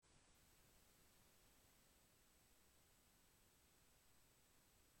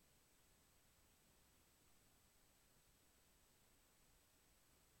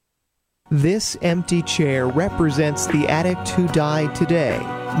This empty chair represents the addict who died today,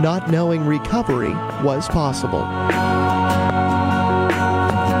 not knowing recovery was possible. Hi,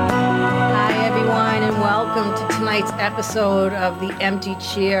 everyone, and welcome to tonight's episode of The Empty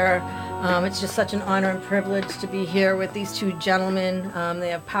Chair. It's just such an honor and privilege to be here with these two gentlemen.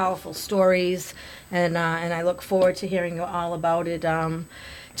 They have powerful stories, and I look forward to hearing all about it.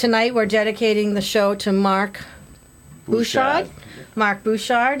 Tonight, we're dedicating the show to Mark Bouchard. Mark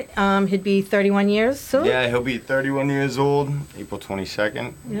Bouchard. He'd be 31 years soon. Yeah, he'll be 31 years old, April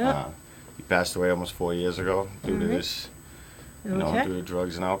 22nd. Yeah. He passed away almost 4 years ago due to this, due to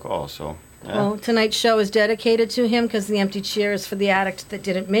drugs and alcohol. So, yeah. Well, tonight's show is dedicated to him because the empty chair is for the addict that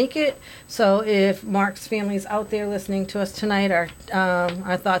didn't make it. So if Mark's family is out there listening to us tonight, our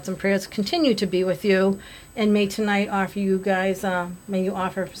thoughts and prayers continue to be with you. And may tonight offer you guys, may you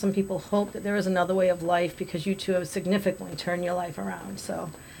offer some people hope that there is another way of life, because you two have significantly turned your life around. So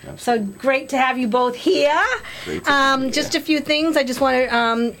great to have you both here. Just a few things. I just want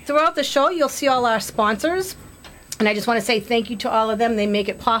to, throughout the show, you'll see all our sponsors. And I just want to say thank you to all of them. They make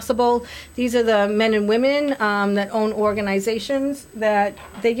it possible. These are the men and women that own organizations that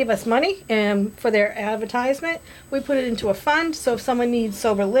they give us money for their advertisement. We put it into a fund, so if someone needs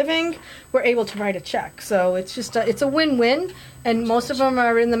sober living, we're able to write a check. So it's just it's a win-win, and most of them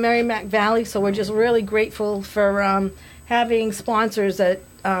are in the Merrimack Valley, so we're just really grateful for having sponsors that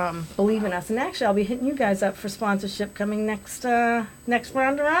believe in us. And actually, I'll be hitting you guys up for sponsorship coming next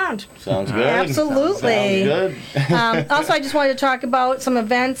round around. Sounds good. Absolutely. Sounds good. Also, I just wanted to talk about some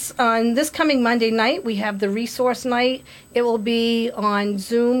events. On this coming Monday night, we have the Resource Night. It will be on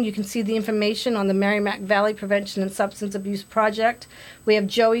Zoom. You can see the information on the Merrimack Valley Prevention and Substance Abuse Project. We have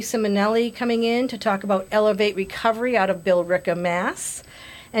Joey Simonelli coming in to talk about Elevate Recovery out of Billerica, Mass.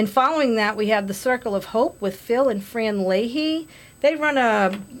 And following that, we have the Circle of Hope with Phil and Fran Leahy. They run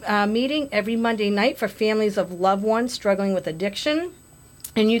a meeting every Monday night for families of loved ones struggling with addiction.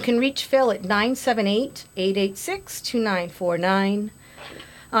 And you can reach Phil at 978-886-2949.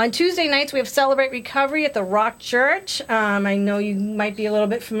 On Tuesday nights, we have Celebrate Recovery at the Rock Church. I know you might be a little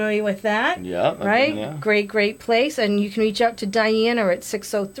bit familiar with that. Yeah. Right? Yeah. Great place. And you can reach out to Diana at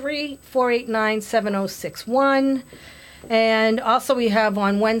 603-489-7061. And also we have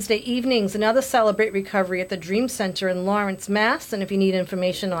on Wednesday evenings another Celebrate Recovery at the Dream Center in Lawrence, Mass. And if you need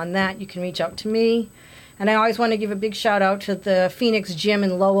information on that, you can reach out to me. And I always want to give a big shout out to the Phoenix Gym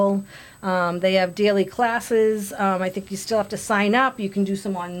in Lowell. They have daily classes. I think you still have to sign up. You can do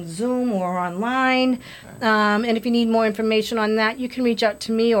some on Zoom or online. And if you need more information on that, you can reach out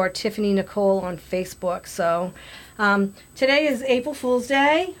to me or Tiffany Nicole on Facebook. So today is April Fool's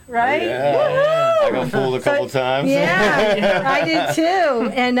Day, right? Yeah. Woo-hoo! I got fooled a couple times. Yeah, I did too.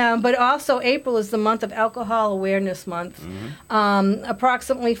 And but also April is the month of Alcohol Awareness Month. Mm-hmm.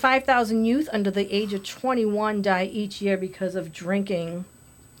 Approximately 5,000 youth under the age of 21 die each year because of drinking.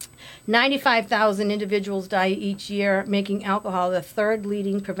 95,000 individuals die each year, making alcohol the third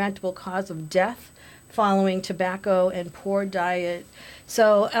leading preventable cause of death following tobacco and poor diet.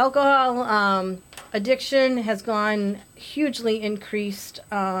 So alcohol addiction has gone hugely increased.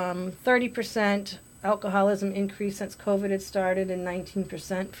 30% alcoholism increase since COVID had started, and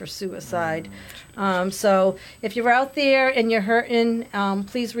 19% for suicide. So if you're out there and you're hurting,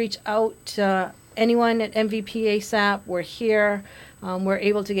 please reach out to anyone at MVP ASAP. We're here. We're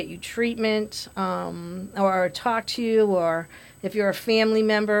able to get you treatment or talk to you, or if you're a family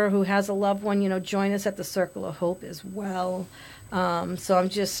member who has a loved one, join us at the Circle of Hope as well. So I'm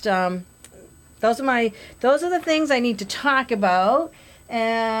just, those are the things I need to talk about.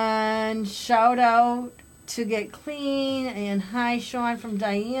 And shout out to Get Clean, and hi Shawn from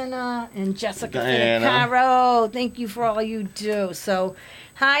Diana, and Jessica Finicaro. Thank you for all you do. So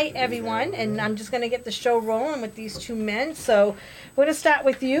hi everyone, and I'm just going to get the show rolling with these two men. So we're going to start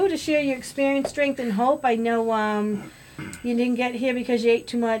with you to share your experience, strength, and hope. I know you didn't get here because you ate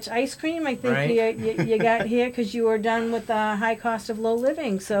too much ice cream. I think you got here because you were done with the high cost of low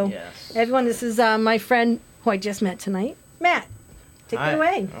living. So yes. Everyone, this is my friend who I just met tonight, Matt. Take it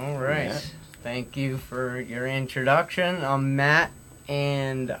away. All right. Yeah. Thank you for your introduction. I'm Matt,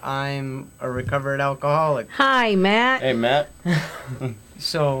 and I'm a recovered alcoholic. Hi, Matt. Hey, Matt.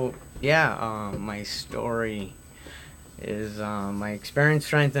 So, my story is my experience,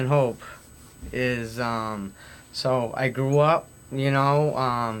 strength, and hope is, so I grew up, in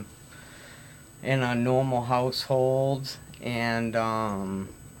a normal household, and, I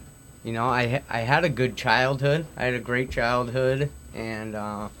had a good childhood. I had a great childhood, and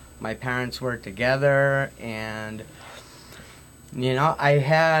my parents were together, and I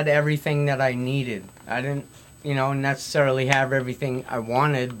had everything that I needed. I didn't necessarily have everything I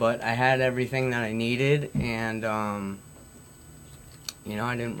wanted, but I had everything that I needed, and I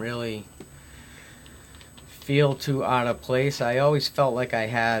didn't really feel too out of place. I always felt like I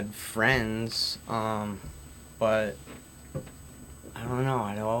had friends, but I don't know,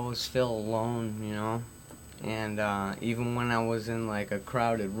 I'd always feel alone, and even when I was in like a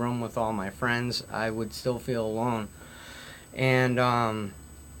crowded room with all my friends, I would still feel alone. And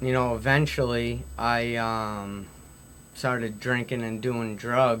eventually I started drinking and doing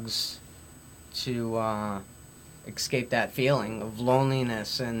drugs to escape that feeling of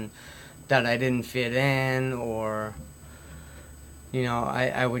loneliness and that I didn't fit in, or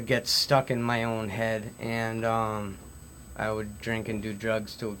I would get stuck in my own head, and I would drink and do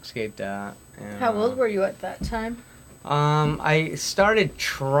drugs to escape that. And, how old were you at that time? I started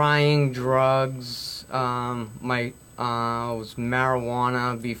trying drugs. It was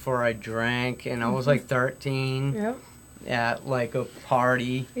marijuana before I drank, and I was like 13. Yep. At like a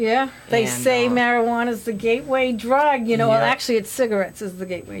party. Yeah, they and, say marijuana's the gateway drug. Well, Yeah. actually, it's cigarettes is the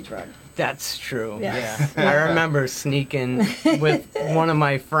gateway drug. That's true. Yes. Yeah. I remember sneaking with one of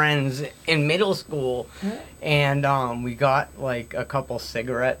my friends in middle school, and we got like a couple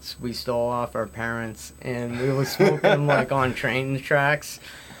cigarettes we stole off our parents, and we were smoking them like on train tracks.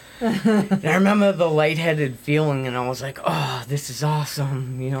 And I remember the lightheaded feeling, and I was like, "Oh, this is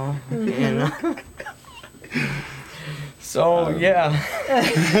awesome," And, so yeah.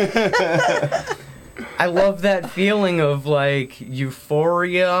 I love that feeling of like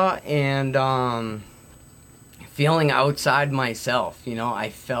euphoria and feeling outside myself. I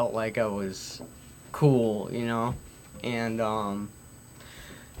felt like I was cool. And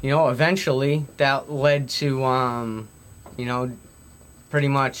eventually that led to pretty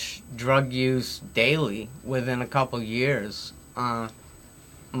much drug use daily within a couple years.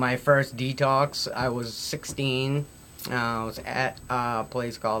 My first detox, I was 16. I was at a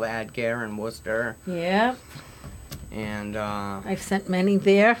place called Addict in Worcester. Yeah. And I've sent many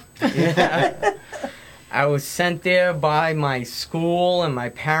there. Yeah. I was sent there by my school and my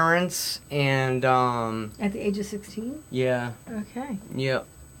parents, and At the age of 16? yeah. Okay. Yep.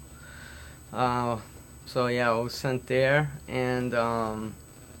 So yeah, I was sent there, and I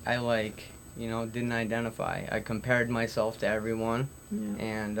didn't identify. I compared myself to everyone,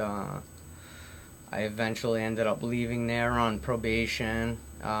 and I eventually ended up leaving there on probation,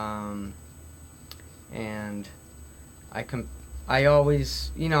 and I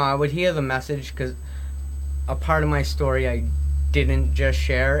always, I would hear the message, because a part of my story I didn't just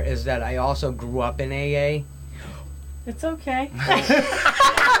share is that I also grew up in AA. It's okay. It's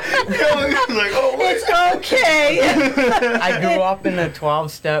okay. I grew up in a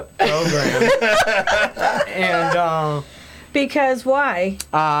 12-step program, and Because why?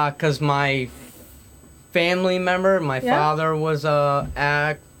 because my family member, my father was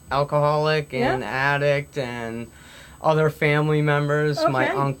a alcoholic and addict, and other family members, my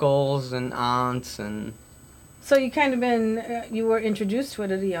uncles and aunts, and So you kind of you were introduced to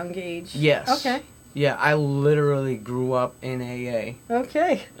it at a young age. yes. Okay. Yeah, I literally grew up in AA.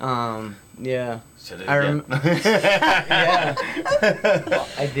 Okay. Yeah. Said it I again. Yeah. Well,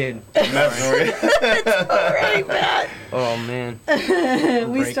 I did. It's all right, Matt. Oh, man.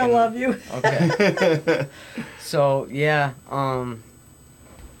 We still love you. Okay. So, yeah, oh, man.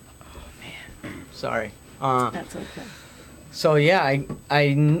 Sorry. That's okay. So, yeah,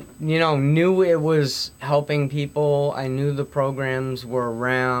 I knew it was helping people. I knew the programs were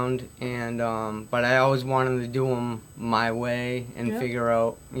around, and but I always wanted to do them my way and figure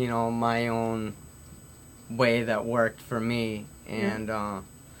out, my own way that worked for me. And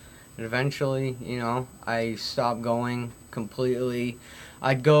eventually, I stopped going completely.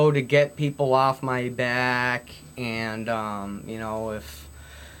 I'd go to get people off my back, and, if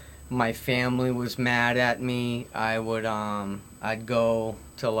my family was mad at me, I would, I'd go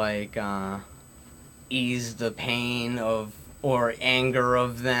to, ease the pain or anger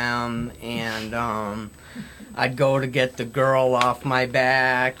of them, and, I'd go to get the girl off my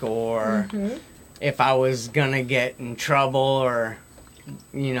back, or if I was gonna get in trouble, or,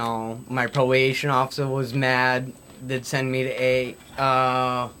 my probation officer was mad, they'd send me to a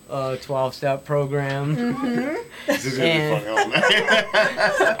 12-step program. This is gonna be fun.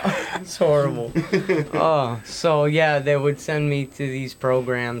 It's horrible. So yeah, they would send me to these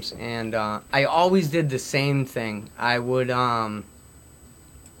programs, and I always did the same thing. I would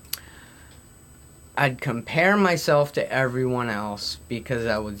I'd compare myself to everyone else because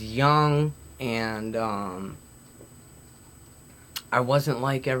I was young, and I wasn't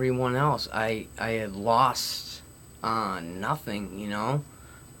like everyone else. I had lost nothing,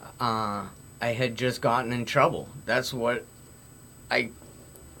 I had just gotten in trouble. That's what I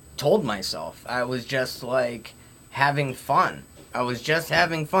told myself. I was just, like, having fun. I was just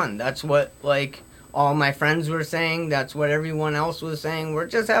having fun. That's what, like, all my friends were saying. That's what everyone else was saying. We're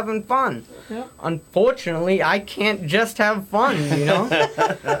just having fun. Yep. Unfortunately, I can't just have fun, you know?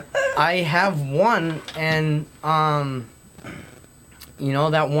 I have one, and, you know,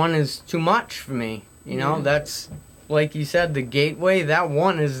 that one is too much for me. You know, that's, like you said, the gateway. That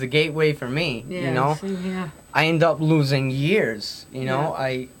one is the gateway for me, you know? I end up losing years, you know?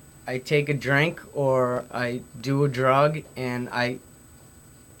 I take a drink or I do a drug, and I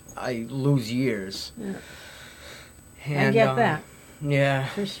lose years. Yeah. And, I get that. Yeah.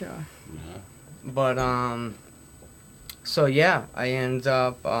 For sure. But, so yeah, I end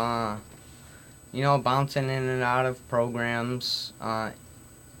up, you know, bouncing in and out of programs,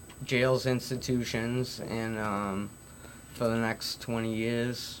 jails, institutions, and, for the next 20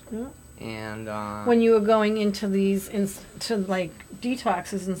 years. Yeah. And, when you were going into these, to like,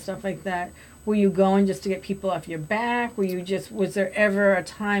 detoxes and stuff like that, were you going just to get people off your back? Was there ever a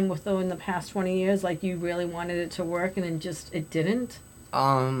time within the past 20 years, like, you really wanted it to work and then just, it didn't?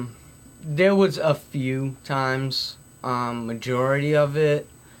 There was a few times. Majority of it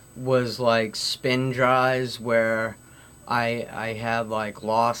was, like, spin dries where I had, like,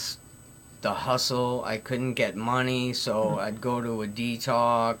 lost the hustle. I couldn't get money, so I'd go to a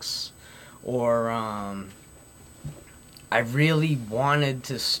detox, or, I really wanted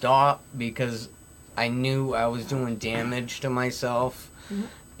to stop because I knew I was doing damage to myself,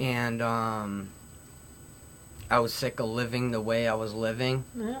 and I was sick of living the way I was living,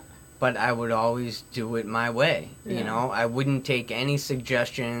 but I would always do it my way, you know? I wouldn't take any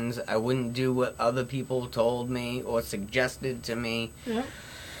suggestions. I wouldn't do what other people told me or suggested to me,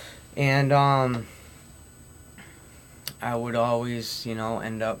 and I would always, you know,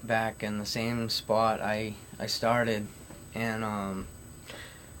 end up back in the same spot I started. And,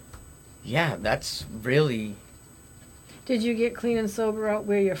 yeah, that's really... Did you get clean and sober out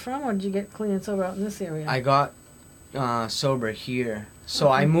where you're from, or did you get clean and sober out in this area? I got sober here. So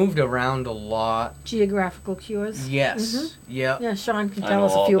I moved around a lot. Geographical cures? Yes. Yeah. Yeah, Shawn can tell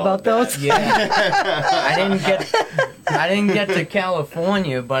us a few about those. Yeah. I didn't get to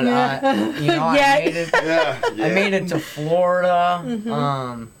California, but you know, I made it to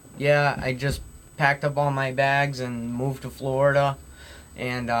Florida. Yeah, I just packed up all my bags and moved to Florida,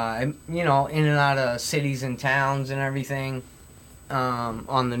 and you know, in and out of cities and towns and everything,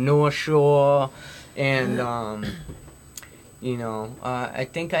 on the North Shore, and you know, I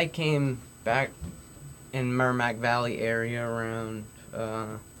think I came back in Merrimack Valley area around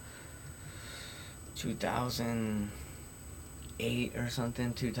 2008 or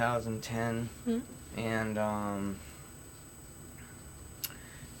something, 2010, and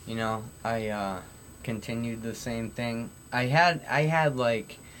you know, I continued the same thing. I had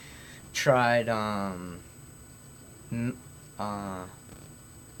like tried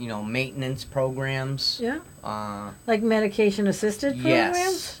you know, maintenance programs. Yeah. Like medication assisted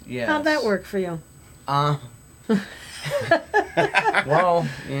programs? Yes. How'd that work for you? Well,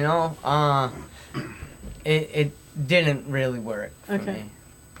 you know, it didn't really work for me.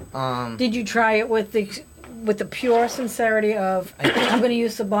 Did you try it with the pure sincerity of I'm going to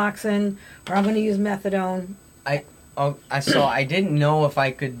use Suboxone or I'm going to use methadone? I didn't know if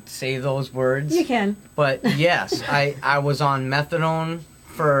I could say those words. You can. But yes, I was on methadone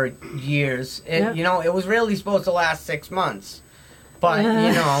for years. You know, it was really supposed to last 6 months. But,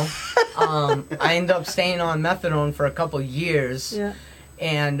 you know, I ended up staying on methadone for a couple years. Yeah.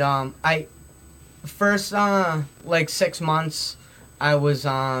 And I first, like 6 months, I was,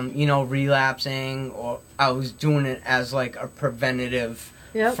 you know, relapsing, or I was doing it as like a preventative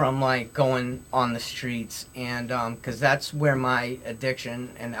from like going on the streets, and because that's where my addiction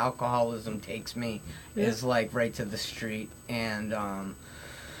and alcoholism takes me, is like right to the street. And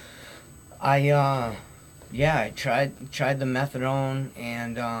I tried the methadone,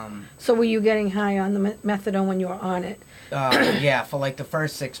 and So were you getting high on the methadone when you were on it? Yeah, for like the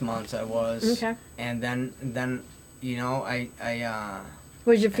first 6 months I was. Okay. And then you know, I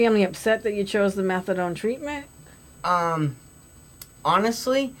was your family upset that you chose the methadone treatment?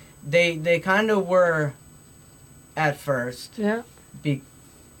 Honestly, they kind of were at first. Yeah.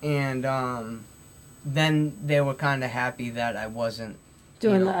 And then they were kind of happy that I wasn't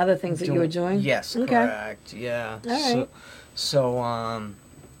doing the other things that you were doing. Yes, correct. Yeah. All right. So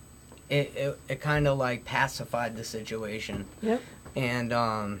it kind of like pacified the situation. Yep.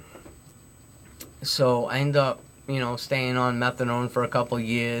 And so I ended up, you know, staying on methadone for a couple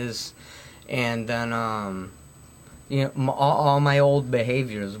years, and then all my old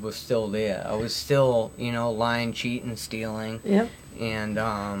behaviors were still there. I was still, lying, cheating, stealing. Yep.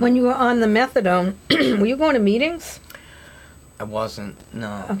 And when you were on the methadone, were you going to meetings? I wasn't.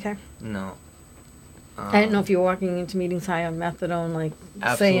 No. Okay. No. I didn't know if you were walking into meetings high on methadone, like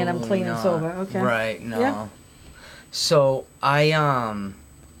saying I'm clean and sober. Okay. Right. No. Yeah. So I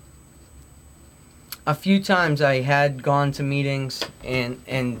a few times I had gone to meetings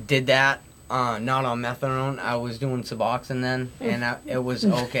and did that. Not on methadone. I was doing Suboxone then, and it was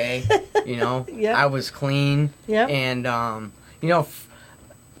okay. Yep. I was clean. Yeah. And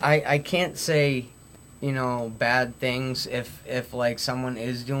I can't say bad things if like someone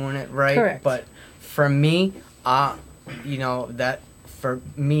is doing it right. Correct. But for me, that for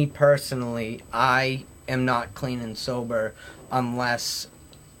me personally, I am not clean and sober unless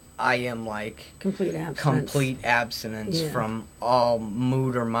I am like complete abstinence yeah. from all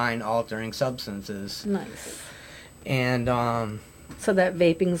mood or mind altering substances. Nice. And so that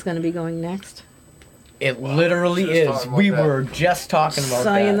vaping's going to be going next? It literally is. We were just talking about that.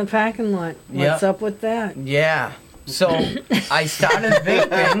 Saw you in the parking lot. What's up with that? Yeah. So I started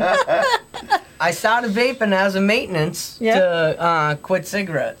vaping. I started vaping as a maintenance to quit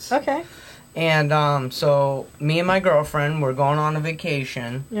cigarettes. Okay. And so me and my girlfriend were going on a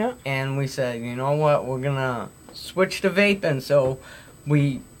vacation. Yeah. And we said, you know what, we're going to switch to vaping so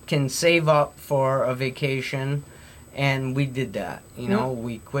we can save up for a vacation. And we did that.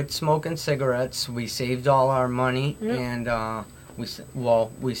 We quit smoking cigarettes. We saved all our money. And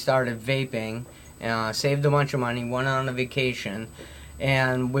we started vaping. Saved a bunch of money, went on a vacation.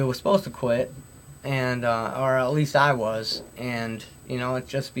 And we were supposed to quit. And or at least I was. And it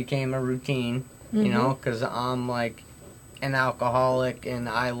just became a routine, because I'm like an alcoholic and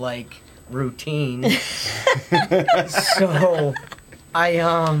I like routine. So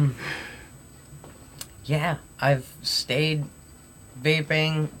I've stayed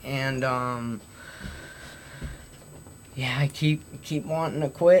vaping and I keep wanting to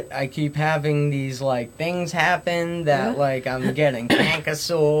quit. I keep having these like things happen that like I'm getting canker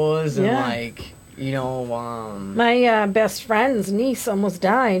sores and like my best friend's niece almost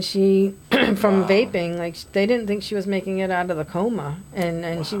died. She from vaping. Like they didn't think she was making it out of the coma,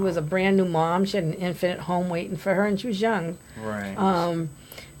 and she was a brand new mom. She had an infant at home waiting for her, and she was young. Right.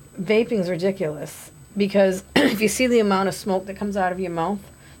 Vaping's ridiculous because if you see the amount of smoke that comes out of your mouth,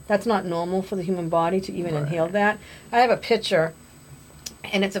 that's not normal for the human body to even inhale that. I have a picture,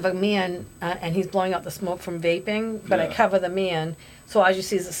 and it's of a man, and he's blowing out the smoke from vaping, but I cover the man, so all you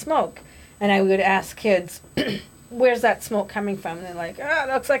see is the smoke. And I would ask kids, where's that smoke coming from? And they're like,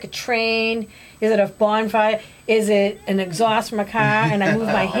 it looks like a train. Is it a bonfire? Is it an exhaust from a car? And I move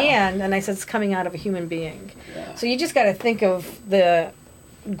my hand, and I said, it's coming out of a human being. Yeah. So you just got to think of the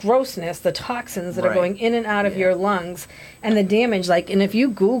grossness, the toxins that are going in and out of your lungs, and the damage. And if you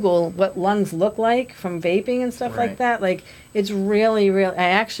Google what lungs look like from vaping and stuff like that, it's really,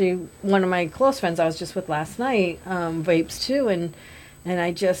 really... one of my close friends I was just with last night vapes too, and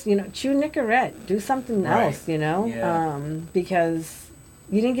I just, chew Nicorette. Do something else, because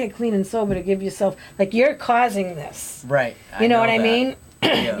you didn't get clean and sober to give yourself... you're causing this. Right. You know what I mean?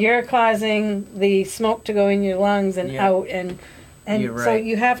 You're causing the smoke to go in your lungs and out, and so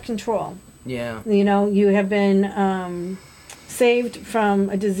you have control. Yeah. You have been saved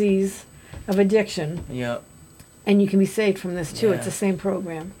from a disease of addiction. Yep. And you can be saved from this, too. Yeah. It's the same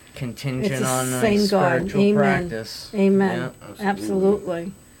program. Contingent on same God. spiritual Amen. practice. Amen. Yeah,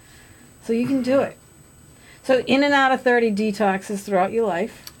 absolutely. So you can do it. So in and out of 30 detoxes throughout your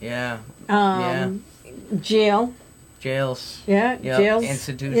life. Yeah. Jail. Jails. Yeah. Yep. Jails.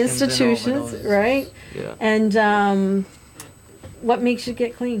 Institutions. Right. Yeah. And what makes you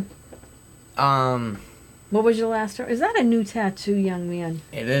get clean? What was your last? Is that a new tattoo, young man?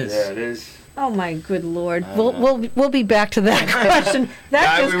 It is. Yeah, it is. Oh my good Lord! We'll be back to that question.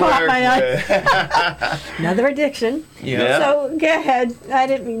 That just caught my eye. Another addiction. Yeah. So go ahead. I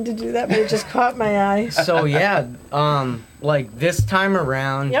didn't mean to do that, but it just caught my eye. So this time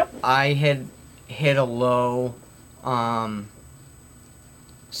around, I had hit a low,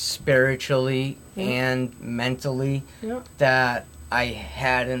 spiritually and mentally that I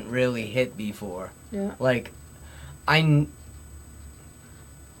hadn't really hit before. Yeah.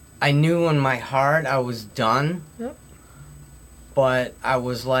 I knew in my heart I was done, Yep. but I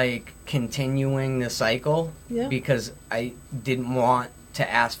was continuing the cycle because I didn't want to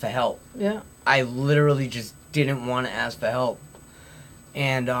ask for help. Yeah. I literally just didn't want to ask for help.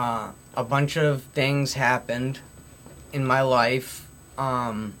 And a bunch of things happened in my life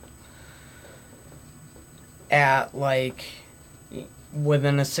at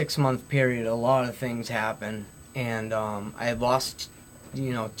within a 6-month period. A lot of things happened. and I had lost,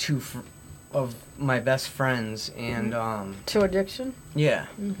 two of my best friends, and to addiction. Yeah.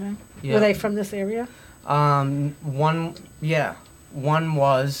 Okay. Yeah. Were they from this area? One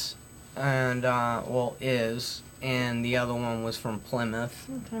was, and is, and the other one was from Plymouth.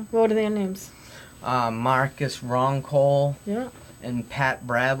 Okay. What are their names? Marcus Roncole. Yeah. And Pat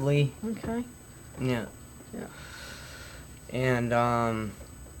Bradley. Okay. Yeah. Yeah. And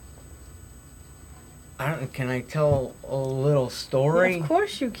can I tell a little story? Yeah, of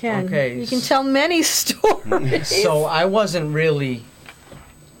course you can. Okay. You can tell many stories. So I wasn't really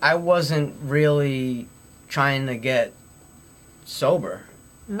trying to get sober.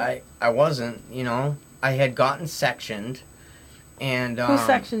 Yeah. I wasn't, I had gotten sectioned, and who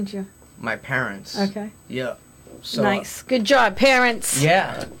sectioned you? My parents. Okay. Yeah. So, nice. Good job, parents.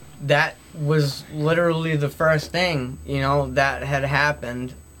 Yeah. That was literally the first thing, that had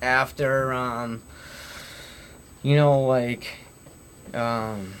happened after, I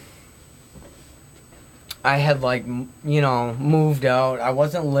had, moved out. I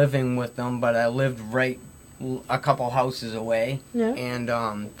wasn't living with them, but I lived right a couple houses away. Yeah. And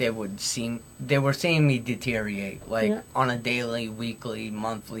they were seeing me deteriorate, on a daily, weekly,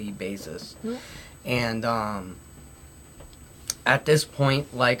 monthly basis. Yeah. And at this point,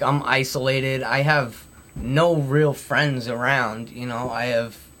 I'm isolated. I have no real friends around. I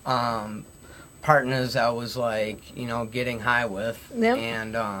have partners I was getting high with. Yep.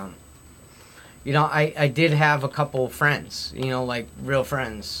 And I did have a couple of friends, real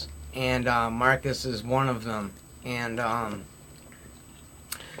friends. And Marcus is one of them. And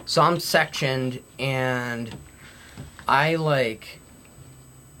so I'm sectioned, and I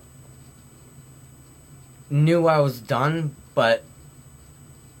knew I was done, but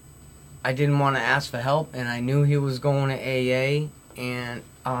I didn't want to ask for help, and I knew he was going to AA, and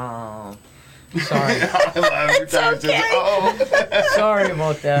sorry. It's okay. Sorry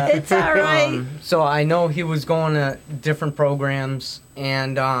about that. It's all right. So I know he was going to different programs,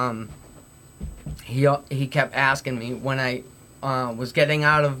 and he kept asking me when I was getting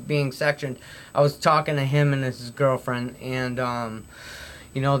out of being sectioned. I was talking to him and his girlfriend, and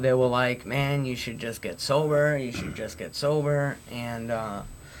they were like, man, you should just get sober. You should just get sober. And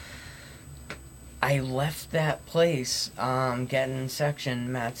I left that place, getting sectioned,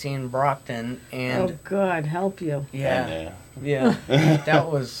 Matsy and Brockton. And oh, God, help you. Yeah. That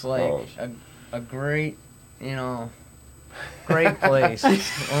was a great, great place, let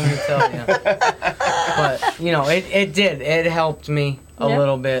me tell you. But, it did. It helped me a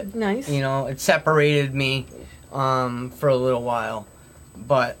little bit. Nice. It separated me for a little while.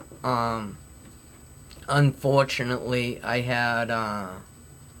 But unfortunately, I had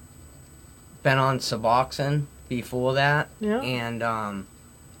been on Suboxone before that, and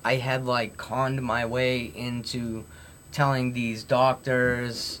I had conned my way into telling these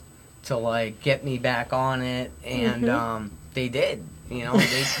doctors to get me back on it, and they did.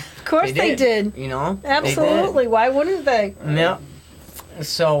 Of course they did. Absolutely. Why wouldn't they? Yeah.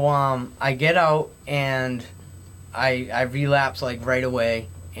 So I get out, and I relapsed right away,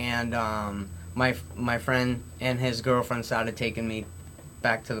 and my friend and his girlfriend started taking me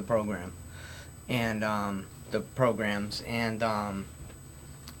back to the program, and the programs, and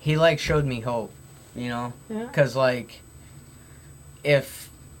he showed me hope, because if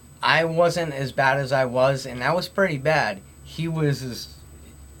I wasn't as bad as I was, and that was pretty bad, he was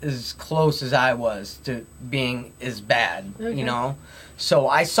as close as I was to being as bad, So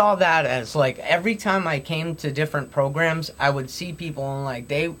I saw that as every time I came to different programs, I would see people and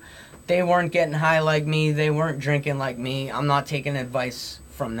they weren't getting high like me, they weren't drinking like me. I'm not taking advice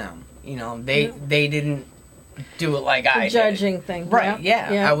from them. They didn't do it like I did. The judging thing. Right,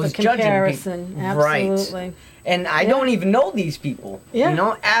 yeah. I was the judging comparison. people. Absolutely. Right. And I don't even know these people.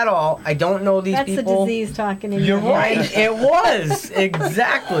 Yeah. At all. I don't know these people. That's the disease talking in You're your head. right. It was.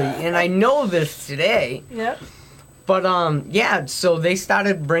 Exactly. And I know this today. Yep. But, so they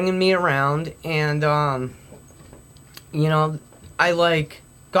started bringing me around, and, I,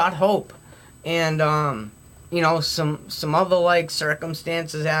 got hope. And, some other,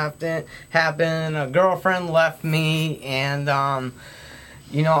 circumstances happened. A girlfriend left me, and, I,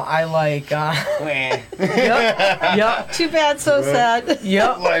 Yep. Too bad, so sad.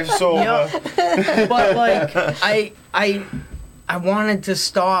 Yep. Life's over. Yep. But, I wanted to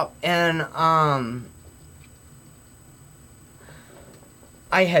stop, and,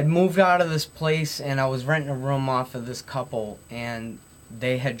 I had moved out of this place, and I was renting a room off of this couple, and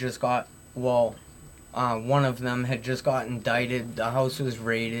they had just got, one of them had just got indicted. The house was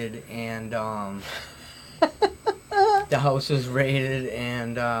raided, and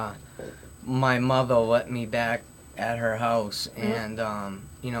my mother let me back at her house, and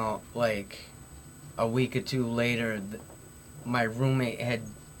you know, like a week or two later, my roommate had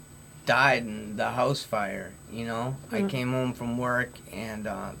died in the house fire. You know, I came home from work, and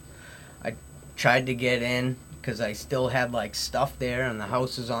I tried to get in because I still had like stuff there, and the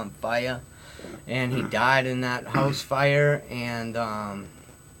house is on fire, and he died in that house fire. And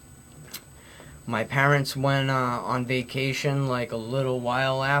my parents went on vacation like a little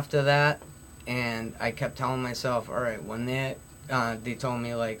while after that, and I kept telling myself, all right, when they told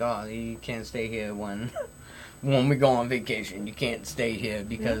me like, oh, you can't stay here when we go on vacation. You can't stay here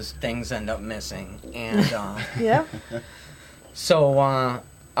because things end up missing. And Yeah. so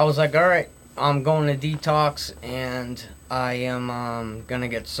I was like, all right, I'm going to detox, and I am gonna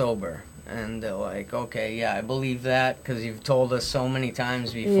get sober. And they're like, okay, yeah, I believe that because you've told us so many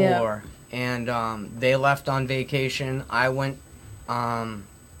times before. And they left on vacation. I went,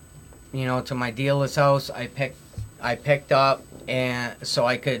 you know, to my dealer's house. I picked up, and so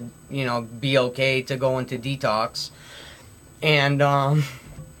I could, you know, be okay to go into detox. And I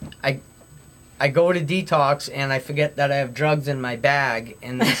go to detox, and I forget that I have drugs in my bag,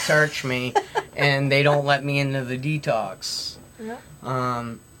 and they search me, and they don't let me into the detox. Yeah.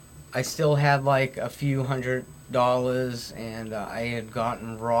 I still had like a few $100, and I had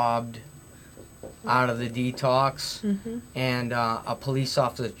gotten robbed out of the detox, and a police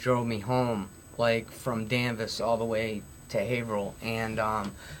officer drove me home, like from Danvers all the way to Haverhill, and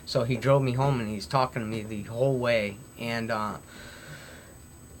so he drove me home, and he's talking to me the whole way. And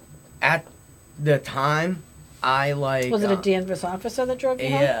at the time, I like... Was it a Danvers officer that drove you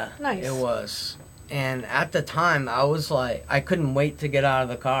home? Yeah, Nice. it was. And at the time, I was like, I couldn't wait to get out of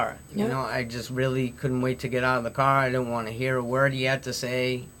the car. You know, I just really couldn't wait to get out of the car. I didn't want to hear a word he had to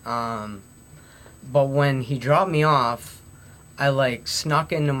say. But when he dropped me off, I like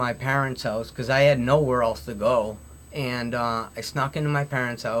snuck into my parents' house because I had nowhere else to go. And I snuck into my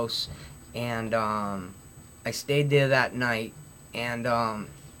parents' house, and I stayed there that night. And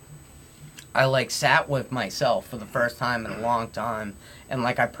I like sat with myself for the first time in a long time, and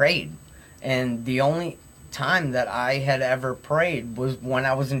like I prayed. And the only time that I had ever prayed was when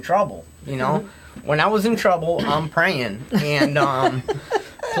I was in trouble. You know, when I was in trouble, I'm praying, and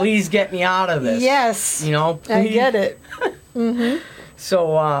please get me out of this. Yes, you know, please. I get it.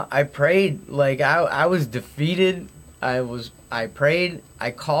 So I prayed. Like I was defeated. I prayed. I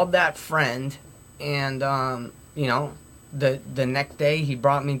called that friend, and you know, the next day he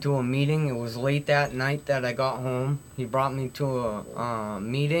brought me to a meeting. It was late that night that I got home. He brought me to a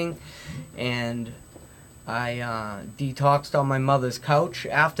meeting, and I detoxed on my mother's couch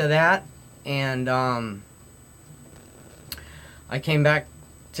after that. And I came back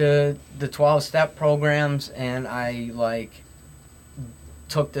to the 12-step programs, and I like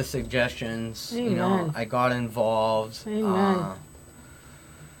took the suggestions. Amen. You know, I got involved. Amen.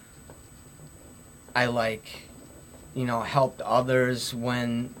 I like, you know, helped others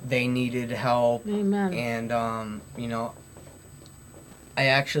when they needed help. Amen. And you know, I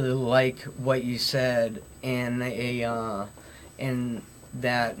actually like what you said in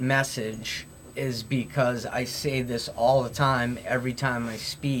that message, is because I say this all the time, every time I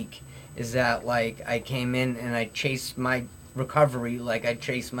speak, is that like I came in and I chased my recovery like I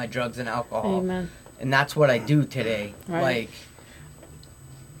chased my drugs and alcohol. Amen. And that's what I do today. Right. Like,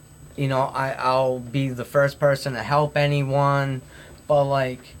 you know, I'll be the first person to help anyone, but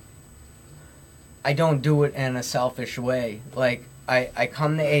like I don't do it in a selfish way. Like I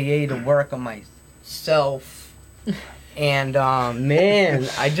come to AA to work on myself. And man,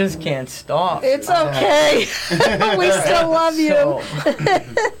 I just can't stop. It's okay. We still love you. So,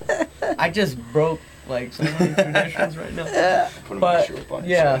 I just broke like so many traditions right now. But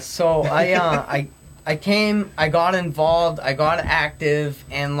yeah, so I came, I got involved, I got active,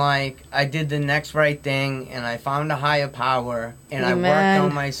 and like I did the next right thing, and I found a higher power, and Amen. I worked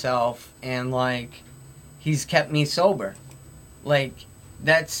on myself, and like he's kept me sober. Like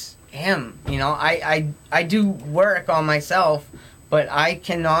that's him, you know. I do work on myself, but I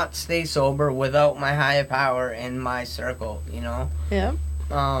cannot stay sober without my higher power in my circle, you know. Yeah.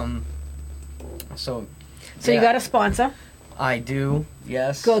 So So you got a sponsor. I do,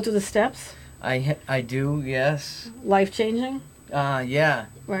 yes. Go through the steps. I do, yes. Life changing. Yeah.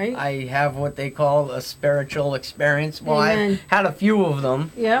 Right. I have what they call a spiritual experience. Well, Amen. I've had a few of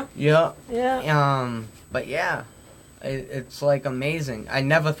them. Yeah. Yeah. Yeah. But yeah, it's like amazing. I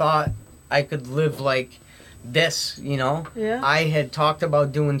never thought I could live like this, you know? Yeah. I had talked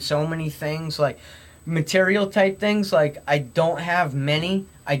about doing so many things, like material type things. Like I don't have many.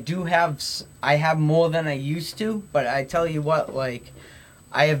 I have more than I used to, but I tell you what, like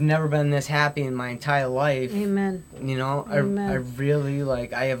I have never been this happy in my entire life. Amen. You know, Amen. I really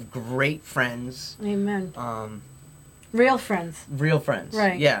I have great friends. Amen. Real friends. Real friends.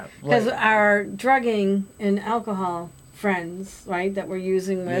 Right. Yeah. Because our drugging and alcohol friends, right, that we're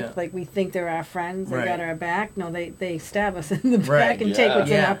using with, we think they're our friends, they got our back. No, they stab us in the back and take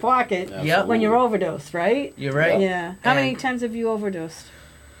what's in our pocket when you're overdosed, right? You're right. Yeah. How many times have you overdosed?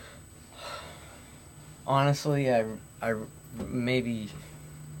 Honestly, I maybe,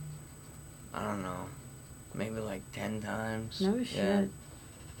 I don't know, maybe 10 times. No shit.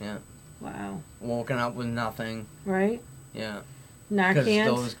 Yeah. Wow. Woken up with nothing. Right? Yeah. Narcans. Because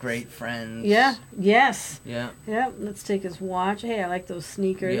those great friends. Yeah. Yes. Yeah. Yep. Let's take his watch. Hey, I like those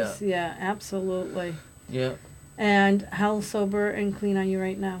sneakers. Yeah, absolutely. Yeah. And how sober and clean are you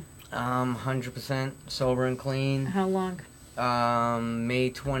right now? 100% sober and clean. How long?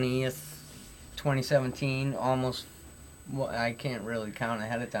 May 20th, 2017. Almost. Well, I can't really count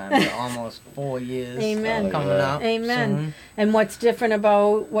ahead of time, but almost 4 years. Amen. Coming up. Amen. Soon. And what's different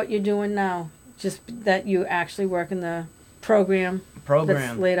about what you're doing now? Just that you actually work in the program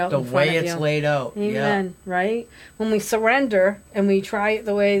that's laid out the in front way of it's you. laid out. Amen. Right? When we surrender and we try it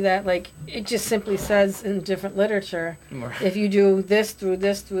the way that, it just simply says in different literature, if you do this through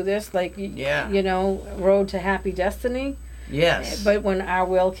this through this, road to happy destiny. Yes. But when our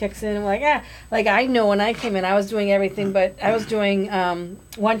will kicks in, we're I know when I came in, I was doing everything, but I was doing 1,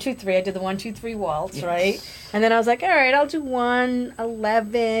 2, 3. I did the 1, 2, 3 waltz, right? And then I was like, all right, I'll do 1,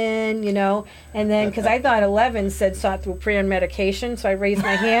 11, and then because I thought 11 said sought through prayer and medication, so I raised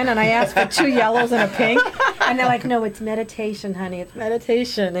my hand and I asked for 2 yellows and a pink, and they're like, no, it's meditation, honey, it's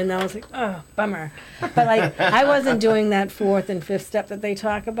meditation, and I was like, oh, bummer. But I wasn't doing that 4th and 5th step that they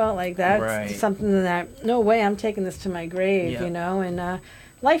talk about, that's something that no way, I'm taking this to my grave, and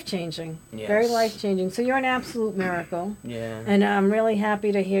life-changing, very life-changing. So you're an absolute miracle. Yeah. And I'm really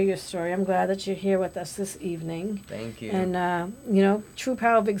happy to hear your story. I'm glad that you're here with us this evening. Thank you. And, true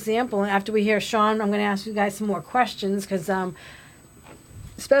power of example. And after we hear Shawn, I'm going to ask you guys some more questions, because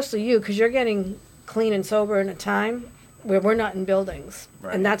especially you, because you're getting clean and sober in a time where we're not in buildings.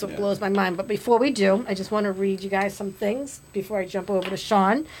 Right. And that's what blows my mind. But before we do, I just want to read you guys some things before I jump over to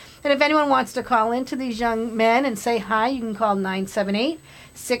Shawn. And if anyone wants to call in to these young men and say hi, you can call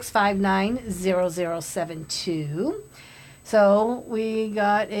 978-659-0072. So we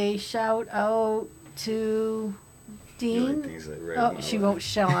got a shout out to Dean. She wrote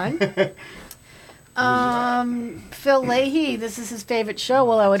Shawn. Phil Leahy, this is his favorite show.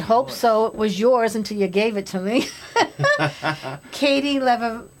 Well, I would hope so. It was yours until you gave it to me. Katie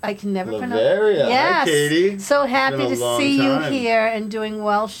I can never pronounce. Yes. Hi, Katie. So happy to see you here and doing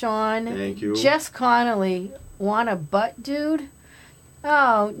well, Shawn. Thank you. Jess Connolly, want a butt, dude?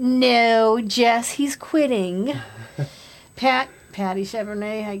 Oh no, Jess, he's quitting. Patty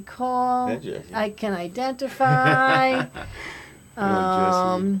Chevrolet, I call. I can identify.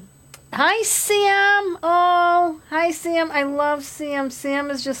 Hi, Sam. Oh, hi, Sam. I love Sam. Sam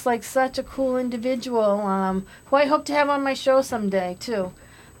is just such a cool individual who I hope to have on my show someday, too.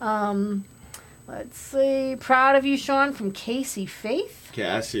 Let's see. Proud of you, Shawn, from Casey Faith.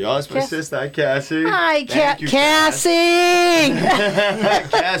 Cassie. Oh, it's my sister. Hi, Cassie. Hi, Cassie. Cassie.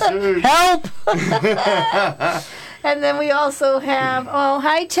 Help. And then we also have,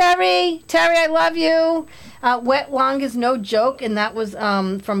 hi, Terry. Terry, I love you. Wet lung is no joke, and that was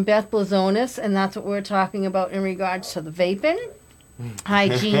from Beth Blazonis, and that's what we're talking about in regards to the vaping. Hi,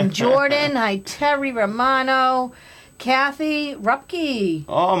 Jean Jordan. Hi, Terry Romano. Kathy Rupke.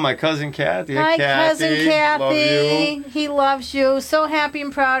 Oh, my cousin Kathy. Hi, Kathy. cousin Kathy. Love you. He loves you. So happy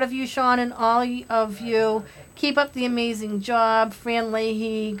and proud of you, Shawn, and all of you. Keep up the amazing job. Fran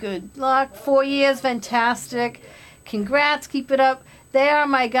Leahy, good luck. 4 years, fantastic. Congrats, keep it up. They are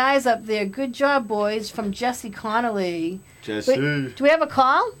my guys up there. Good job, boys, from Jesse Connolly. Jesse. Do we have a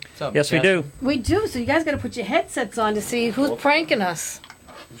call? Yes, we do. We do, so you guys got to put your headsets on to see who's pranking us.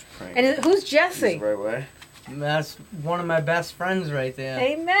 Who's pranking? And who's Jesse? Right way. That's one of my best friends right there.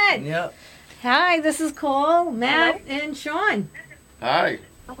 Amen. Yep. Hi, this is Cole, Matt, and Shawn. Hi.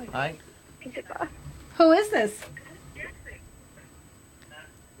 Hi. Who is this?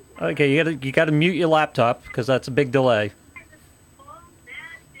 Okay, you got to mute your laptop because that's a big delay.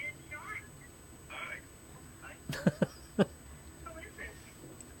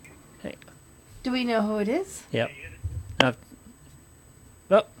 Hey. Do we know who it is? Yep. I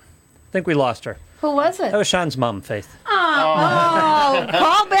think we lost her. Who was it? That was Shawn's mom, Faith. Oh,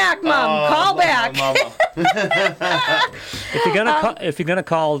 call back, Mom. Call back. If you're gonna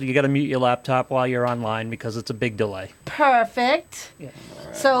call, you got to mute your laptop while you're online because it's a big delay. Perfect. Yeah.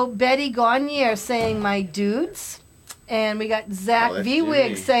 Right. So Betty Gagne saying my dudes, And we got Zach that's V-Wig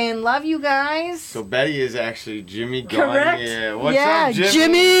Jimmy. saying, love you guys. So Betty is actually Jimmy Gunn. Correct. Yeah. What's Yeah, up,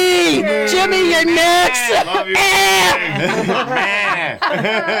 Jimmy? Jimmy, you're next. Love you, man.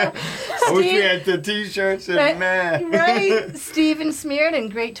 I wish we had the t-shirts and man. Right, Steven Smearden,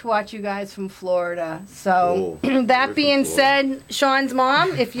 great to watch you guys from Florida. So, that being said, Shawn's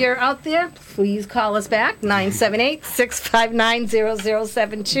mom, if you're out there, please call us back,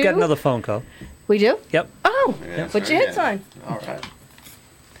 978-659-0072. Got another phone call. We do? Yep. Oh, Yeah, put your heads on. All right.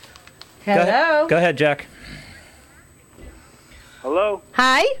 Hello. Go ahead, Jack. Hello.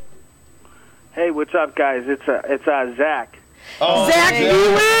 Hi. Hey, what's up, guys? It's Zach. Oh, Zach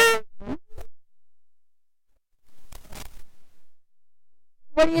V-Wig.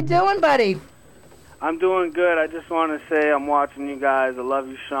 What are you doing, buddy? I'm doing good. I just want to say I'm watching you guys. I love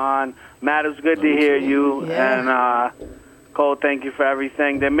you, Shawn. Matt, it was good to hear you. Yeah. And Cole, thank you for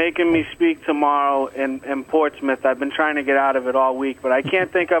everything. They're making me speak tomorrow in Portsmouth. I've been trying to get out of it all week, but I can't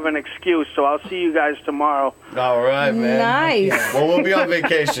think of an excuse, so I'll see you guys tomorrow. All right, man. Nice. Well, we'll be on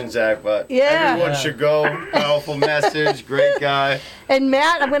vacation, Zach, but everyone should go. Powerful message. Great guy. And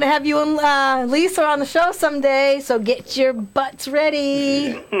Matt, I'm going to have you and Lisa on the show someday, so get your butts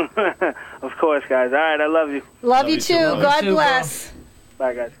ready. Of course, guys. All right, I love you. Love you too. so much. God Too, bless.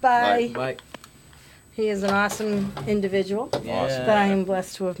 Bye, guys. Bye. Bye. He is an awesome individual Yeah. that I am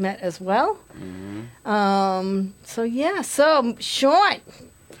blessed to have met as well. So Shawn.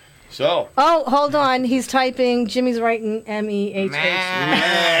 So. Oh, hold on. He's typing. Jimmy's writing MEHH.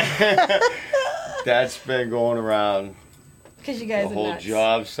 That's been going around Because you the guys are whole nuts.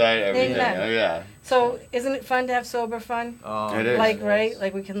 job site, everything. Amen. Oh, yeah. So isn't it fun to have sober fun? Oh, It is. Like, right?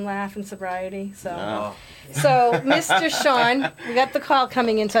 Like we can laugh in sobriety. So. Yeah. So, Mr. Shawn, we got the call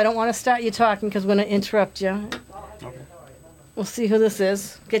coming in, so I don't want to start you talking because we're going to interrupt you. Okay. We'll see who this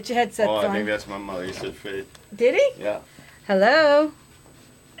is. Get your headsets Oh, I on. think that's my mother. You said Faith. Did he? Yeah. Hello?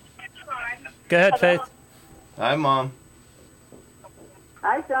 Go ahead, Faith. Hi, Mom.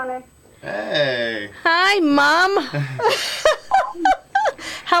 Hi, Shawn. Hey. Hi, Mom.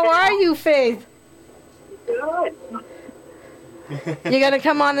 How are you, Faith? Good. You going to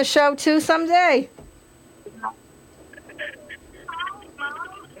come on the show, too, someday?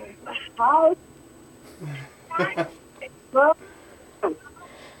 Hi.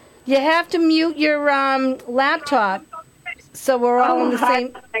 You have to mute your laptop so we're all in the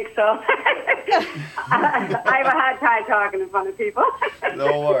same... I think so. I have a hard time talking in front of people.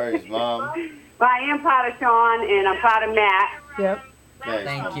 No worries, Mom. But I am part of Shawn, and I'm part of Matt. Yep. Thanks,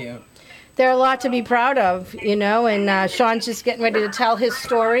 Thank Mom. you. There are a lot to be proud of, you know, and Shawn's just getting ready to tell his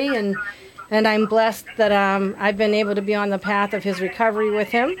story, and I'm blessed that I've been able to be on the path of his recovery with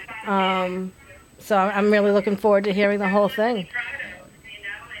him. So I'm really looking forward to hearing the whole thing.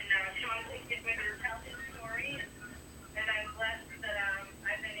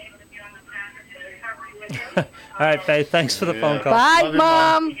 All right, Faith. Thanks for the phone call. Bye, Love you,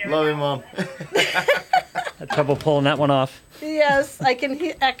 Mom. Love you, Mom. Had trouble pulling that one off. Yes, I can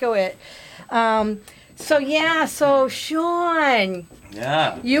echo it. So Shawn,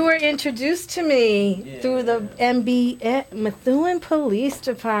 Yeah. you were introduced to me through the Methuen Police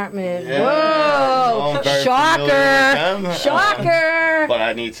Department. Yeah. Whoa! I'm very Shocker! familiar with them. Shocker! But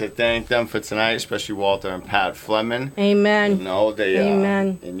I need to thank them for tonight, especially Walter and Pat Fleming. Amen. You know, they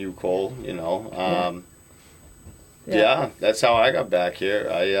Amen. and you, Cole. You know, yeah, that's how I got back here.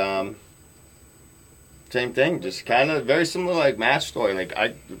 I same thing, just kind of very similar like Matt's story. Like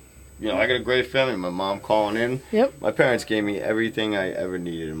I got a great family. My mom calling in. Yep. My parents gave me everything I ever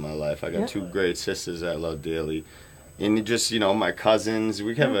needed in my life. I got Yep. two great sisters I love dearly, and just my cousins.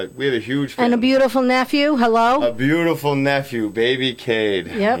 We have a huge family. And a beautiful nephew. Hello. A beautiful nephew, baby Cade.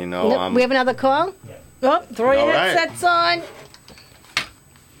 Yep. You know, Yep. We have another call. Oh, throw your All right. headsets on.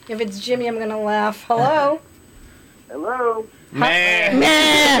 If it's Jimmy, I'm gonna laugh. Hello. Hello. man.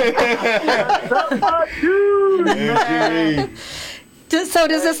 Man. Hey, Jimmy. So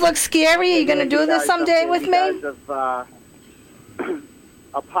does this look scary? Are you gonna do this someday with me? You guys have,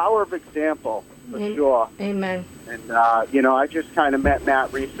 a power of example, for Mm. sure. Amen. And, I just kind of met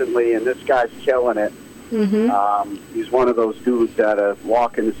Matt recently, and this guy's killing it. Mm-hmm. He's one of those dudes that are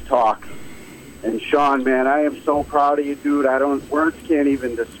walking his talk. And Shawn, man, I am so proud of you, dude. Words can't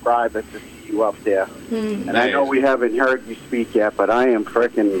even describe it to see you up there. Mm. And I know we haven't heard you speak yet, but I'm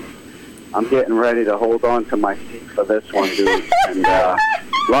getting ready to hold on to my seat for this one, dude. And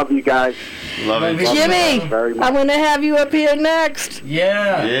love you guys. Love it. Jimmy, Very much. I'm gonna have you up here next.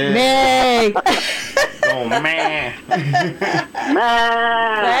 Yeah. Yeah. Nay. Oh man.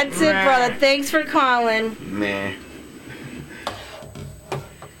 That's it, brother. Thanks for calling. Man.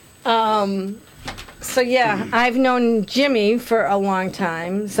 So yeah, I've known Jimmy for a long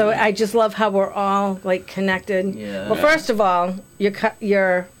time. So I just love how we're all like connected. Yeah. Well, first of all,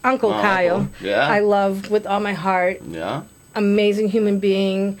 your uncle My Kyle, uncle, yeah. I love with all my heart. Yeah. Amazing human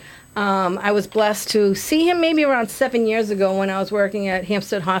being. I was blessed to see him maybe around 7 years ago when I was working at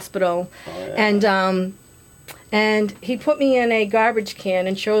Hampstead Hospital, and he put me in a garbage can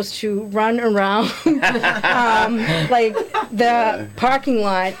and chose to run around like the parking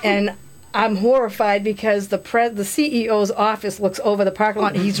lot, and I'm horrified because the CEO's office looks over the parking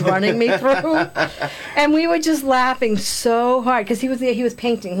lot he's running me through, and we were just laughing so hard because he was there. He was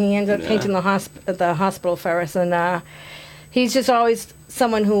painting. He ended up painting the hospital for us, and he's just always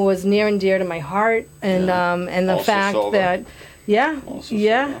someone who was near and dear to my heart, and the Also fact sober. that.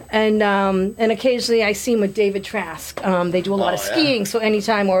 And occasionally I see him with David Trask. They do a lot of skiing, so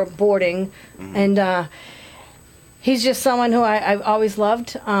anytime or boarding, and he's just someone who I've always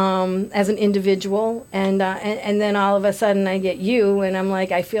loved as an individual. And then all of a sudden I get you, and I'm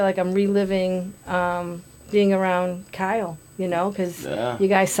like, I feel like I'm reliving being around Kyle. You know, because you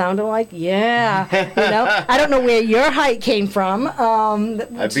guys sound alike. Yeah, you know, I don't know where your height came from.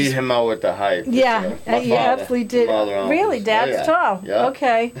 I beat him out with the height. Yeah, you absolutely did. Really, Dad's tall. Yeah.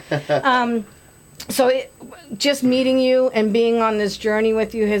 Okay. So just meeting you and being on this journey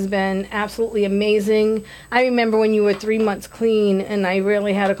with you has been absolutely amazing. I remember when you were 3 months clean, and I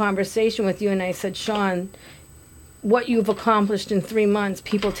really had a conversation with you, and I said, Shawn, what you've accomplished in 3 months,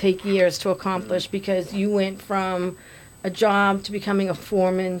 people take years to accomplish, because you went from a job to becoming a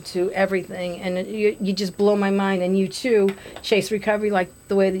foreman to everything, and you just blow my mind. And you too chase recovery like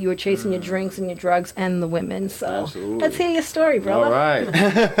the way that you were chasing your drinks and your drugs and the women. So Absolutely. Let's hear your story, brother. All right.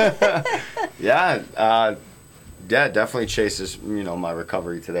 Yeah, definitely chases my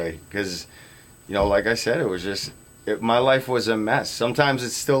recovery today, because like I said, it was just my life was a mess. Sometimes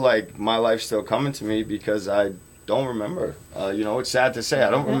it's still like my life's still coming to me because I don't remember. It's sad to say, I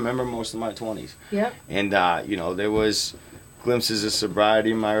don't remember most of my 20s. Yeah. And there was glimpses of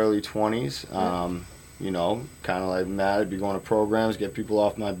sobriety in my early 20s. Kind of like Matt, I'd be going to programs, get people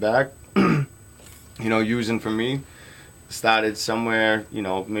off my back. Using for me started somewhere,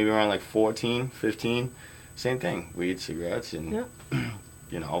 maybe around like 14, 15. Same thing, weed, cigarettes, and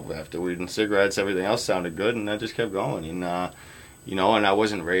after weed and cigarettes, everything else sounded good, and I just kept going. And and I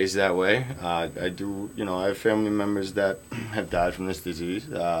wasn't raised that way. I have family members that have died from this disease,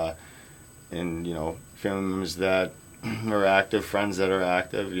 and family members that are active, friends that are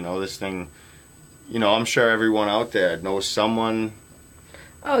active. This thing. I'm sure everyone out there knows someone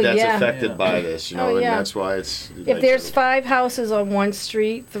that's affected by this. And that's why it's. If there's 5 houses on one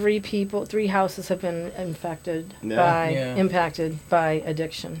street, 3 houses have been impacted by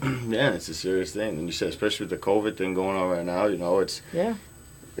addiction. Yeah, it's a serious thing. And you said, especially with the COVID thing going on right now,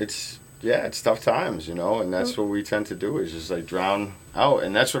 it's tough times, and that's what we tend to do, is just like drown out.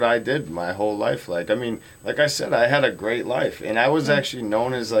 And that's what I did my whole life. Like I said, I had a great life, and I was actually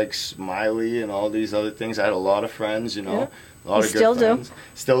known as like Smiley and all these other things. I had a lot of friends, a lot of good friends.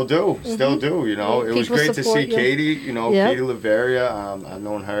 Still do. It was great to see Katie, Katie Laveria. I've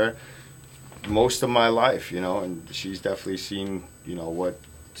known her most of my life, and she's definitely seen, what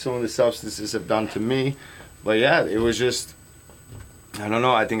some of the substances have done to me. But yeah, it was just, I don't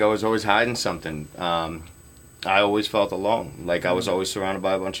know, I think I was always hiding something. I always felt alone. Like I was always surrounded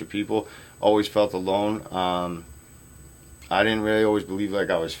by a bunch of people, always felt alone. I didn't really always believe like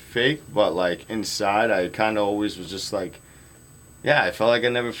I was fake, but like inside I kind of always was just like, I felt like I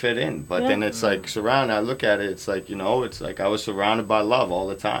never fit in. But then it's like I look at it, it's like, it's like I was surrounded by love all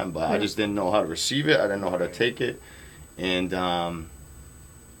the time, but I just didn't know how to receive it. I didn't know how to take it. And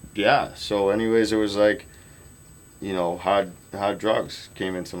so anyways, it was like, hard drugs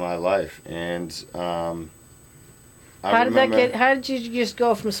came into my life. And how did you just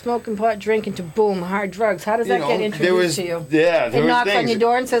go from smoking pot, drinking, to boom, hard drugs? How does that get introduced to you? Yeah, it knocks on your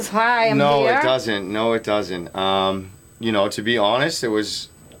door and says, hi, I'm here? No, it doesn't. To be honest, it was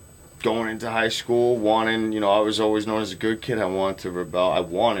going into high school, wanting, I was always known as a good kid. I wanted to rebel. I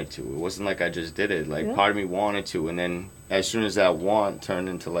wanted to. It wasn't like I just did it. Like, part of me wanted to, and then as soon as that want turned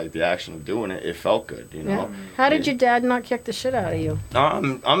into, like, the action of doing it, it felt good, Yeah. How did your dad not kick the shit out of you?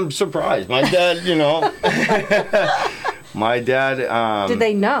 I'm surprised. My dad, my dad... did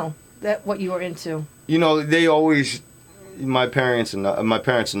they know that what you were into? They always... My parents are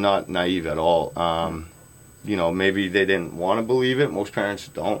not naive at all. Maybe they didn't want to believe it. Most parents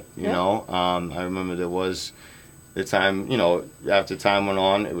don't, I remember there was the time, after time went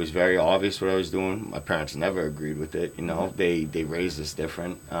on, it was very obvious what I was doing. My parents never agreed with it, They raised us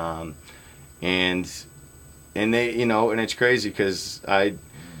different. And they, and it's crazy because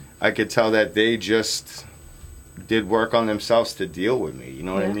I could tell that they just did work on themselves to deal with me. You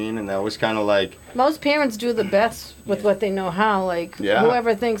know what I mean? And that was kind of like... Most parents do the best with what they know how. Like,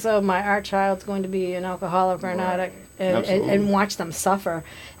 whoever thinks, oh, our child's going to be an alcoholic or an addict, and watch them suffer.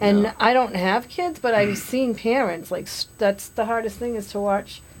 And I don't have kids, but I've seen parents, like, that's the hardest thing, is to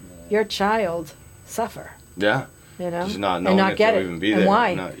watch your child suffer. Yeah. You know? Just not knowing and not if get they'll it. even be and there.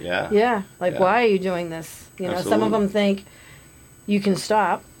 why? Why are you doing this? You know, some of them think you can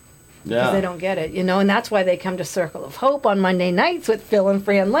stop. Because they don't get it, you know, and that's why they come to Circle of Hope on Monday nights with Phil and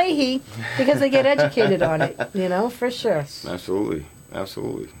Fran Leahy, because they get educated on it, you know, for sure. Absolutely.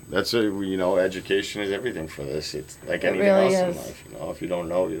 That's you know, education is everything for this. It's like anything really else is. in life. You know, if you don't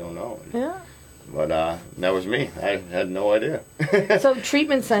know, you don't know. Yeah. But that was me. I had no idea. So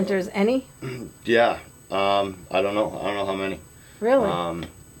treatment centers, any? Yeah. I don't know. I don't know how many. Really?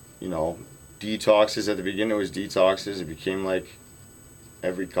 You know, detoxes at the beginning. It was detoxes. It became like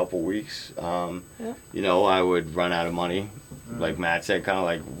every couple weeks. You know, I would run out of money, like Matt said, kind of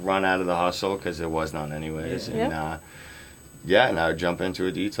like run out of the hustle, because there was none anyways. And and I would jump into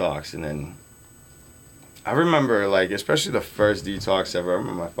a detox. And then I remember, like, especially the first detox ever, I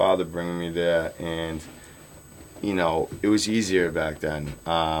remember my father bringing me there, and you know, it was easier back then.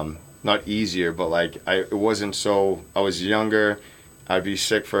 Not easier, but like it wasn't so. I was younger. I'd be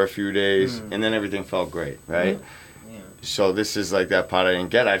sick for a few days, and then everything felt great, right? So this is like that part I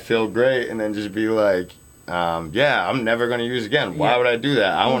didn't get. I'd feel great and then just be like, I'm never going to use again. Why would I do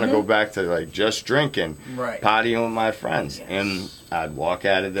that? I want to go back to like just drinking, partying with my friends. Yes. And I'd walk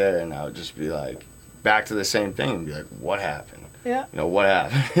out of there and I would just be like, back to the same thing and be like, what happened? Yeah. You know, what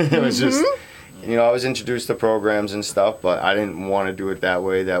happened? It was just, you know, I was introduced to programs and stuff, but I didn't want to do it that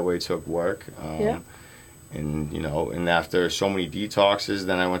way. That way took work. And, you know, and after so many detoxes,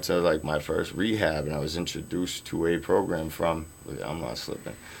 then I went to, like, my first rehab, and I was introduced to a program from, I'm not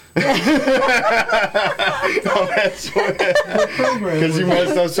slipping. Because you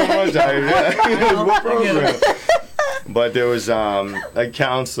messed up so much. What program? But there was a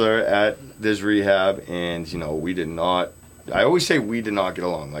counselor at this rehab, and, you know, we did not, I always say we did not get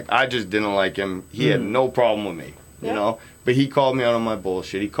along. Like, I just didn't like him. He had no problem with me, you know? But he called me out on my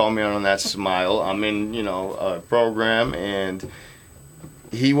bullshit. He called me out on that smile. I'm in, you know, a program, and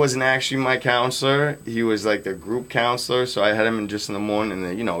he wasn't actually my counselor. He was like the group counselor. So I had him in just in the morning, and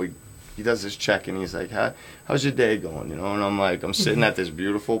then, you know, he does this check, and he's like, how's your day going? You know, and I'm like, I'm sitting at this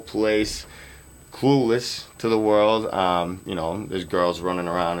beautiful place, clueless to the world. You know, there's girls running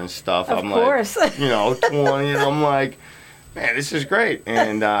around and stuff. Of course. Like, you know, 20, and I'm like, man, this is great.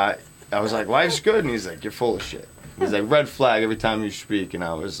 And I was like, life's good. And he's like, you're full of shit. He's like, red flag every time you speak. And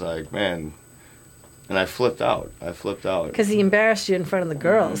I was like, man. And I flipped out. Because he embarrassed you in front of the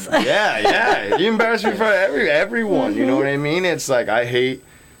girls. Yeah. He embarrassed me in front of everyone. You know what I mean? It's like, I hate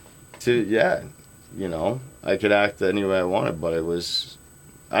to, you know, I could act any way I wanted, but it was,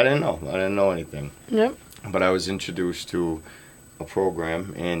 I didn't know anything. Yep. But I was introduced to a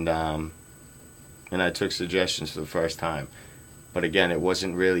program, and I took suggestions for the first time. But again, it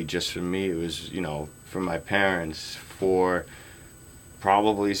wasn't really just for me. It was, you know, for my parents, for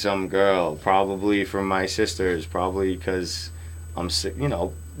probably some girl, probably for my sisters, probably because I'm sick. You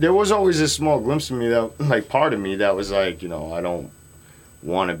know, there was always a small glimpse of me that, like, part of me that was like, you know, I don't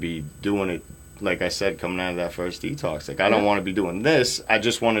want to be doing it. Like I said, coming out of that first detox, like, I don't want to be doing this. I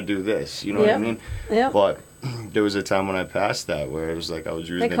just want to do this. You know what I mean? Yeah. But there was a time when I passed that where it was like I was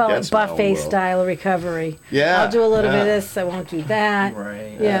using it against my own will. They call it buffet style recovery. Yeah. I'll do a little bit of this. I won't do that.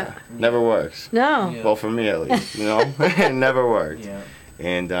 Right. Yeah. Never works. No. Yeah. Well, for me at least, you know, it never worked. Yeah.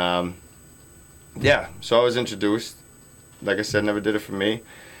 And so I was introduced. Like I said, never did it for me.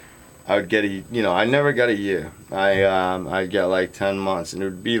 I would get I never got a year. I'd get like 10 months, and it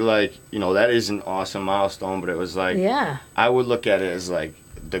would be like, you know, that is an awesome milestone, but it was like, I would look at it as like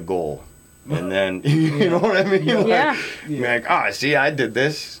the goal. And then, you know what I mean? Like, see, I did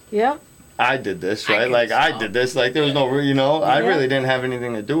this. Yeah. I did this, right? I did this. Like, there was no, you know, I really didn't have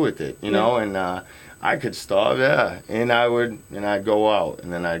anything to do with it, you know, and I could stop, and I'd go out,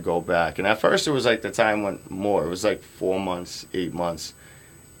 and then I'd go back. And at first it was like the time went more. It was like 4 months, 8 months.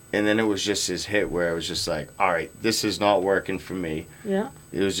 And then it was just this hit where it was just like, all right, this is not working for me. Yeah.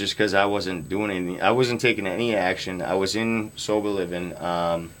 It was just because I wasn't doing anything. I wasn't taking any action. I was in sober living,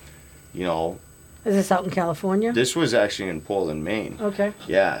 you know. Is this out in California? This was actually in Portland, Maine. Okay.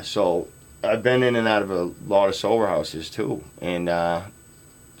 Yeah, so I've been in and out of a lot of sober houses too. And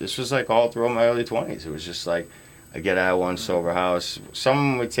this was like all throughout my early 20s. It was just like, I get out of one sober house.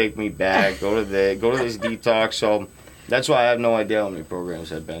 Someone would take me back, go to this detox. So that's why I have no idea how many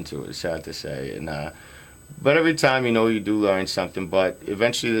programs I've been to. It's sad to say. And But every time, you know, you do learn something. But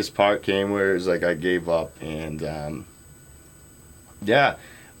eventually this part came where it was like I gave up. And, yeah,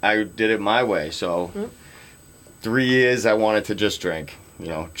 I did it my way. So 3 years I wanted to just drink, you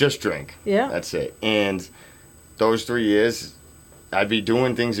know, just drink. Yeah. That's it. And those 3 years, I'd be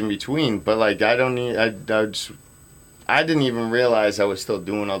doing things in between. But, like, I didn't even realize I was still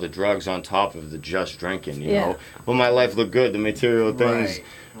doing other drugs on top of the just drinking, you know. But my life looked good, the material things.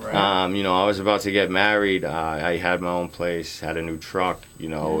 Right. You know, I was about to get married. I had my own place, had a new truck, you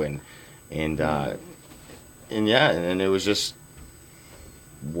know, and yeah, and it was just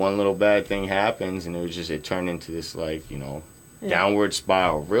one little bad thing happens, and it turned into this, like, you know, downward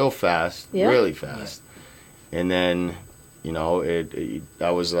spiral real fast, really fast. And then, you know,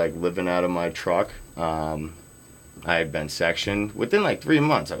 I was like living out of my truck. I had been sectioned. Within like 3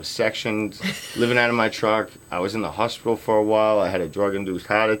 months, I was sectioned, living out of my truck. I was in the hospital for a while. I had a drug-induced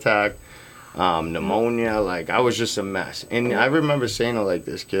heart attack, pneumonia. Like, I was just a mess. And I remember saying to, like,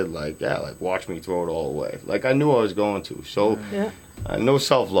 this kid, like, yeah, like, watch me throw it all away. Like, I knew I was going to. So, no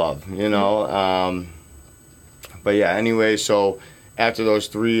self-love, you know. But, yeah, anyway, so after those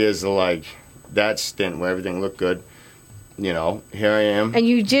 3 years of, like, that stint where everything looked good, you know, here I am. And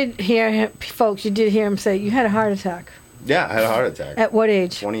you did hear him, folks, you did hear him say you had a heart attack. Yeah, I had a heart attack. At what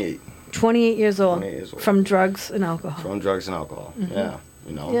age? 28. 28 years old. 28 years old. From drugs and alcohol. From drugs and alcohol, yeah.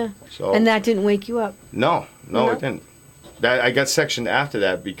 You know. Yeah. So, and that didn't wake you up? No, it didn't. I got sectioned after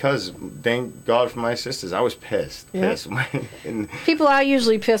that because, thank God for my sisters, I was pissed. And people are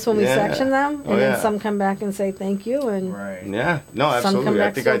usually pissed when we section them, and then yeah. some come back and say thank you. And yeah, no, absolutely. I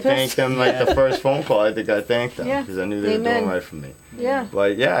think I thanked them like the first phone call. I think I thanked them because I knew they were doing right for me. Yeah.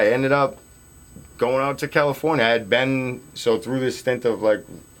 But yeah, I ended up going out to California. I had been, so through this stint of like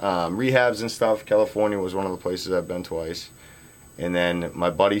rehabs and stuff, California was one of the places I've been twice. And then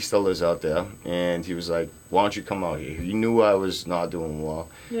my buddy still lives out there, and he was like, why don't you come out here? He knew I was not doing well.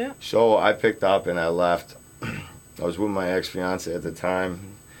 Yeah. So I picked up and I left. I was with my ex-fiance at the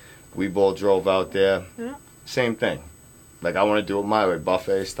time. We both drove out there. Yeah. Same thing. Like, I want to do it my way,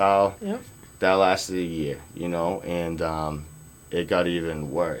 buffet style. Yeah. That lasted a year, you know, and it got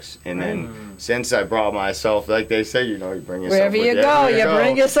even worse. And then since I brought myself, like they say, you know, you bring yourself wherever you go, you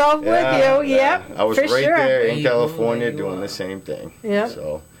bring yourself with you. Yep. I was right there in California doing the same thing. Yeah.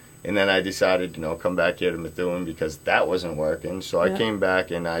 So, and then I decided, you know, come back here to Methuen because that wasn't working. So I came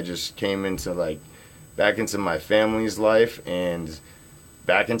back and I just came into back into my family's life and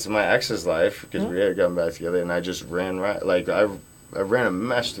back into my ex's life because we had gotten back together, and I just ran like I ran a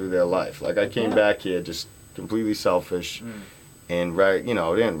mess through their life. Like I came back here just completely selfish. And you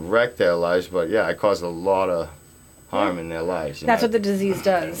know, didn't wreck their lives, but yeah, I caused a lot of harm in their lives. That's what the disease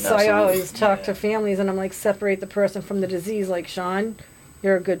does. So I always talk to families, and I'm like, separate the person from the disease. Like, Shawn,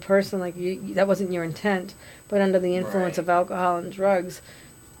 you're a good person. Like, that wasn't your intent, but under the influence of alcohol and drugs,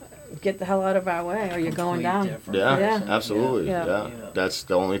 get the hell out of our way, or you're going down. Yeah, absolutely. Yeah. That's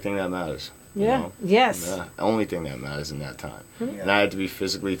the only thing that matters. Yeah. You know? Yes. Yeah, the only thing that matters in that time, and I had to be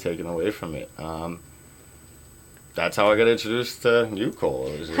physically taken away from it. That's how I got introduced to you,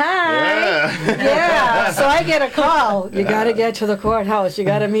 Cole. Hi. Yeah. So I get a call. You got to get to the courthouse. You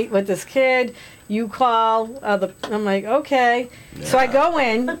got to meet with this kid. You call. I'm like, okay. Yeah. So I go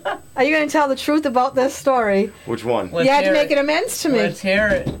in. Are you going to tell the truth about this story? Which one? You had to make an amends to me. Let's hear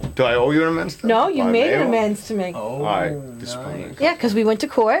it. Do I owe you an amends? No, you made an amends to me. Oh, all right. Nice. Yeah, because we went to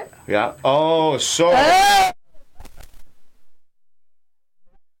court. Yeah. Oh, so. Yeah.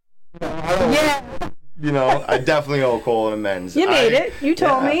 You know, I definitely owe Cole an amends. You made it. You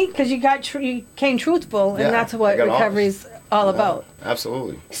told me because you came truthful, and that's what recovery's all about.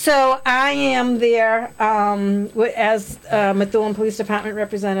 Absolutely. So I am there as Methuen Police Department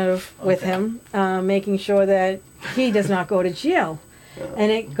representative with him, making sure that he does not go to jail. Yeah.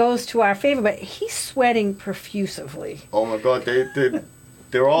 And it goes to our favor, but he's sweating profusively. Oh my God,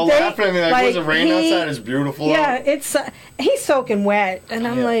 they're all laughing at me like it was raining outside. It's beautiful. Yeah, it's he's soaking wet, and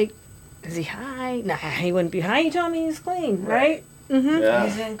I'm like, is he high? Nah, he wouldn't be high. He told me he's clean, right? Mm-hmm. Yeah.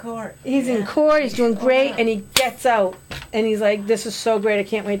 He's in court. He's in court. He's doing great, and he gets out, and he's like, "This is so great. I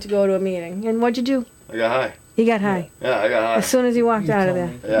can't wait to go to a meeting." And what'd you do? I got high. He got high. Yeah, I got high. As soon as he walked out of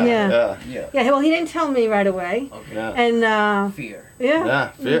there. Yeah. Well, he didn't tell me right away. Okay. Yeah. And fear. Yeah. Yeah,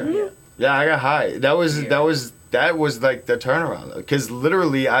 fear. Mm-hmm. Yeah, I got high. That was like the turnaround, because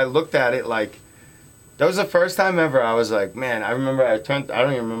literally I looked at it like. That was the first time ever I was like, man, I remember I don't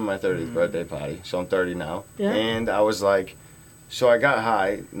even remember my 30th birthday party, so I'm 30 now. Yeah. And I was like, so I got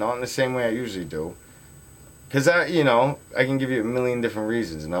high, not in the same way I usually do. Because, I can give you a million different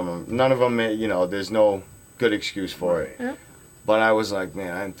reasons, and none of them, there's no good excuse for it. Yeah. But I was like,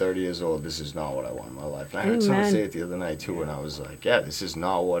 man, I'm 30 years old. This is not what I want in my life. And I heard someone say it the other night, too, and I was like, yeah, this is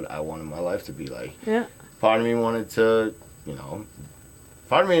not what I wanted my life to be like. Yeah. Part of me wanted to,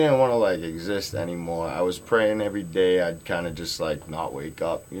 part of me didn't want to, like, exist anymore. I was praying every day I'd kind of just, like, not wake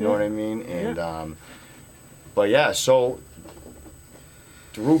up. You know what I mean? And, but, yeah, so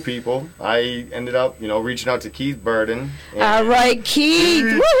through people, I ended up, reaching out to Keith Burden. All right, Keith.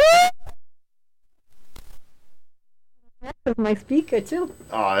 Woo-hoo! That's my speaker, too.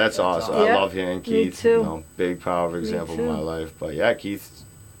 Oh, that's awesome. Yeah. I love hearing Keith. Me too. Big, powerful example too. of my life. But, yeah, Keith,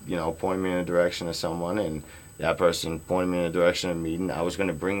 pointed me in the direction of someone, and that person pointed me in the direction of a meeting. I was going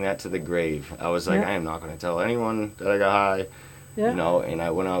to bring that to the grave. I was like, I am not going to tell anyone that I got high, and I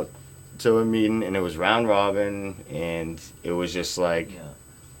went out to a meeting, and it was round robin, and it was just like,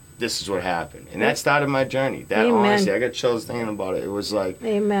 this is what happened. And that started my journey. That, Amen. honestly, I got chills thinking about it. It was like,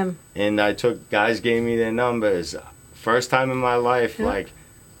 Amen. and guys gave me their numbers. First time in my life, like,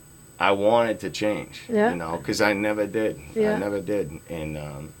 I wanted to change, because I never did. I never did. And,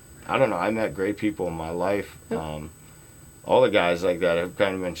 I don't know, I met great people in my life. All the guys like that have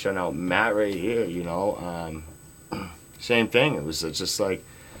kind of been shown out. Matt right here, same thing. It was just like,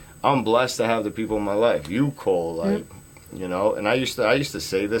 I'm blessed to have the people in my life. You, Cole, like, and I used to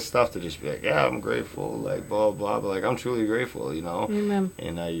say this stuff to just be like, yeah, I'm grateful, like, blah, blah, but, like, I'm truly grateful, Amen.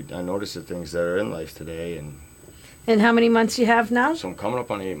 And I notice the things that are in life today, And how many months you have now? so I'm coming up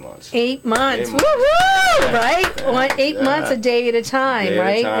on 8 months. 8 months. 8 months. Woo-hoo! Right? 8 months a day at a time, Day at a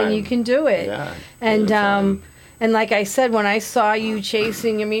right? time. And you can do it. Yeah. And Day at a time. and like I said, when I saw you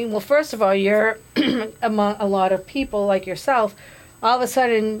chasing, well, first of all, you're among a lot of people like yourself. All of a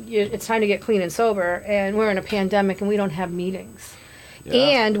sudden, it's time to get clean and sober, and we're in a pandemic, and we don't have meetings. Yeah.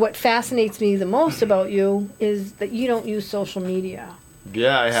 And what fascinates me the most about you is that you don't use social media.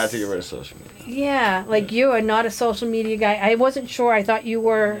 Yeah, I had to get rid of social media. Yeah, like you are not a social media guy. I wasn't sure. I thought you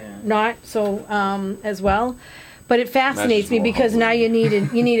were not so as well. But it fascinates me because now you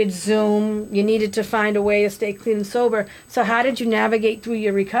needed Zoom. You needed to find a way to stay clean and sober. So how did you navigate through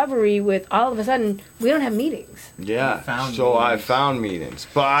your recovery with all of a sudden we don't have meetings? Yeah, I found meetings,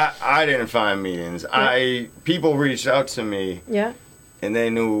 but I didn't find meetings. People reached out to me. Yeah. And they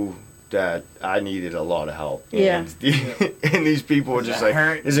knew that I needed a lot of help. Yeah. And these people were just like,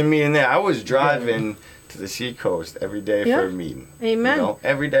 there's a meeting there. I was driving to the Seacoast every day for a meeting. Amen.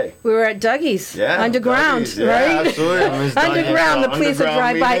 Every day. We were at Dougie's. Yeah. Underground, Dougie's, right? Yeah, absolutely. Underground, the police would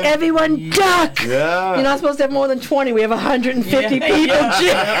drive by. meeting. Everyone duck! Yeah. You're not supposed to have more than 20. We have 150 people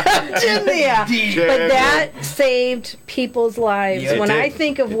jammed in there. But that saved people's lives. It When did. I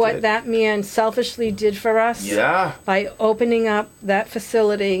think of It what did. that man selfishly did for us by opening up that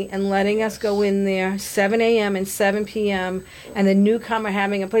facility and letting us go in there 7 a.m. and 7 p.m. and the newcomer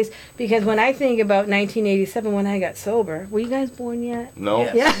having a place. Because when I think about 1987 when I got sober, were you guys born yet? No.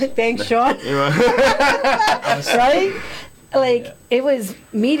 Yeah, thanks, Shawn. Right? Like, it was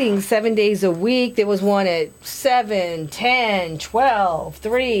meetings 7 days a week. There was one at 7, 10, 12,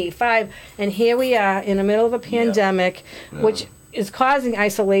 3, 5. And here we are in the middle of a pandemic, which is causing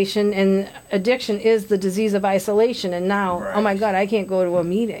isolation. And addiction is the disease of isolation. And now, oh my God, I can't go to a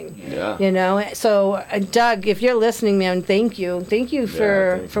meeting. Yeah. So, Doug, if you're listening, man, thank you. Thank you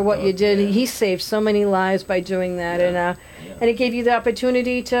for what Doug. you did. He saved so many lives by doing that. And it gave you the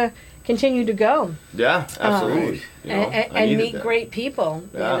opportunity to continue to go. Yeah, absolutely. And meet great people,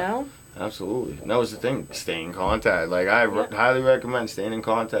 Absolutely. And that was the thing, stay in contact. Like, I highly recommend staying in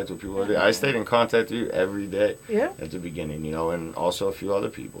contact with people. I stayed in contact with you every day at the beginning, and also a few other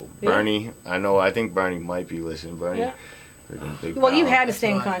people. Bernie, I think Bernie might be listening. Bernie. Yeah. Big Well, you pal. had to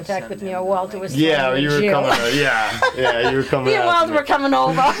stay in contact with me, or Walter was Yeah, in you were jail. coming. You were coming. Me and Walter were coming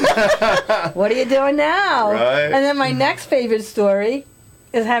over. What are you doing now? Right. And then my next favorite story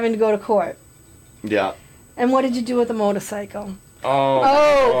is having to go to court. Yeah. And what did you do with the motorcycle? Wow,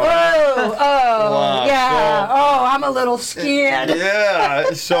 Yeah. so- Oh, I'm a little scared.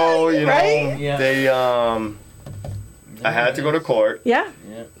 Yeah. So Right? they I had to go to court. Yeah.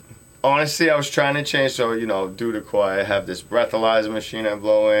 Honestly, I was trying to change. So due to court, I have this breathalyzer machine I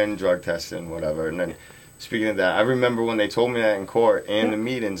blow in, drug testing, whatever. And then speaking of that, I remember when they told me that in court and the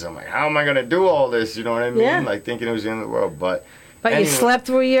meetings. I'm like, how am I gonna do all this? You know what I mean? Yeah. Like thinking it was the end of the world, but But anyway, you slept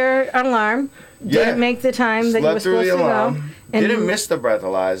through your alarm. Didn't make the time that you were slept through supposed the to alarm. go. And Didn't miss the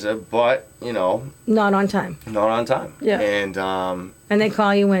breathalyzer, but not on time. not on time. Yeah. And And they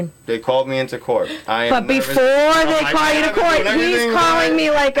call you in. they called me into court. But before they call you to court, he's calling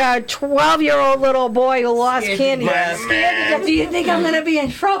me like a 12-year-old little boy who lost candy. Scared. Do you think I'm going to be in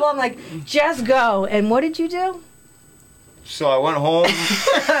trouble? I'm like, just go. And what did you do? So I went home.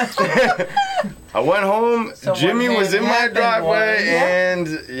 I went home. So Jimmy what was in my happened driveway, was- and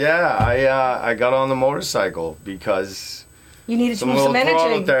I got on the motorcycle because You needed some some little throttle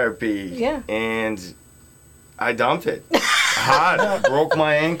energy. therapy. Yeah. And I dumped it hard. Broke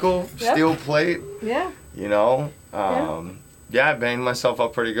my ankle, Yep. steel plate. Yeah. You know. I banged myself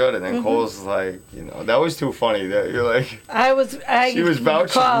up pretty good, and then Cole's like, that was too funny. That you're like, she was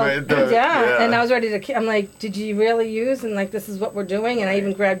vouching with the, and I was ready to. I'm like, did you really use? And like, this is what we're doing. And I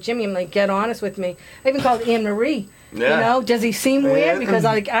even grabbed Jimmy. I'm like, get honest with me. I even called Anne Marie. Yeah. Does he seem weird? Because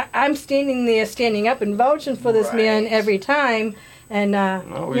I'm standing up and vouching for this man every time. And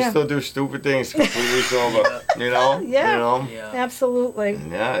we still do stupid things completely sober. Yeah. Absolutely.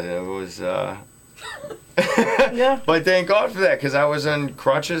 Yeah, it was. Yeah. But thank God for that, because I was on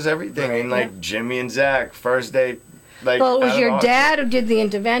crutches, everything, and like Jimmy and Zach, first day. Well, it was your dad who did the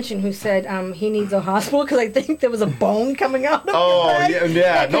intervention who said he needs a hospital because I think there was a bone coming out of your leg.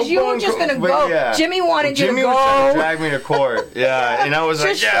 yeah. Because you were just going to go. Yeah. Jimmy wanted you to go. Jimmy was trying to drag me to court. Yeah, and I was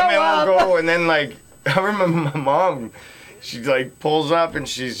like, Just yeah, man, show I'll up. go. And then, like, I remember my mom, she, like, pulls up and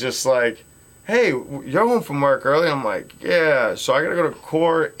she's just like, hey, you're home from work early? I'm like, yeah. So I got to go to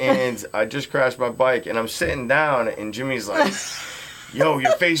court, and I just crashed my bike, and I'm sitting down, and Jimmy's like, yo,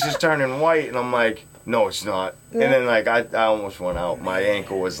 your face is turning white. And I'm like, no, it's not. Yeah. And then, like, I almost went out. My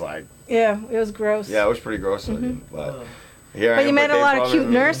ankle was like... Yeah, it was gross. Yeah, it was pretty gross looking. But here I But am, you met a they lot of bothered cute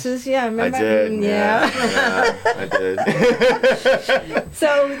me. nurses. Yeah, I remember? did. Yeah, I did.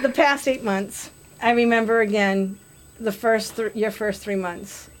 So the past 8 months, I remember again the your first 3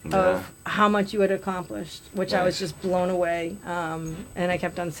 months of how much you had accomplished, which I was just blown away. And I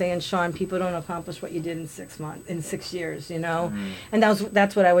kept on saying, Shawn, people don't accomplish what you did in 6 months, in 6 years, And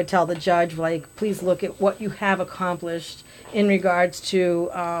that's what I would tell the judge, like, please look at what you have accomplished in regards to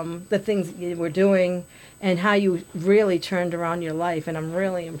the things that you were doing and how you really turned around your life. And I'm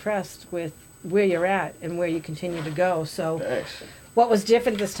really impressed with where you're at and where you continue to go. So Thanks. what was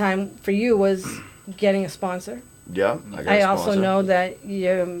different this time for you was getting a sponsor. Yeah, I got I a also sponsor. know that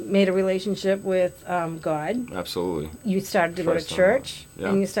you made a relationship with God. Absolutely. You started to go to First time. church, Yeah.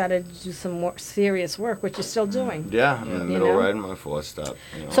 and you started to do some more serious work, which you're still doing. Yeah, I'm in the middle know? right in my fourth step.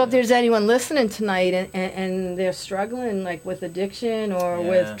 So if there's anyone listening tonight and they're struggling like with addiction or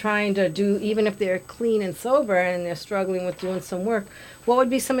with trying to do, even if they're clean and sober and they're struggling with doing some work, what would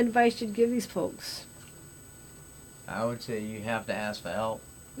be some advice you'd give these folks? I would say you have to ask for help.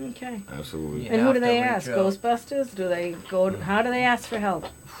 Okay. Absolutely. And who do have they to ask? reach out. Ghostbusters? Do they go? How do they ask for help?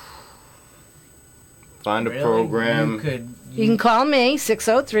 Find a Really? program. You can call me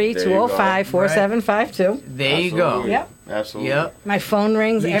 603-205-4752. There you go. Absolutely. Yep. Absolutely. Yep. My phone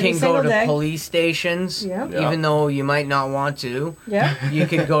rings You every can single go to day. police stations, Yep. Yeah. even though you might not want to. Yeah. You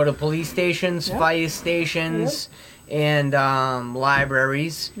could go to police stations, Yep. fire stations, and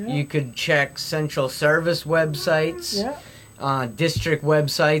libraries. Yep. You could check central service websites, Yeah. district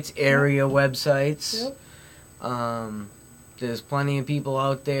websites, area websites. Yep. There's plenty of people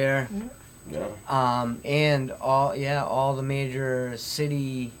out there. Yeah. And all the major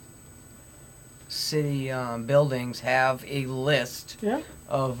city buildings have a list Yeah.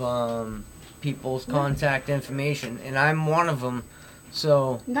 of people's contact information, and I'm one of them.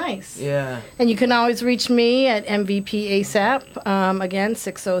 So Nice. yeah, And you can always reach me at MVP ASAP. Again,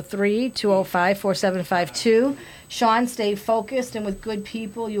 603-205-4752. Shawn, stay focused, and with good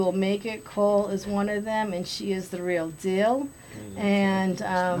people, you will make it. Cole is one of them, and she is the real deal. And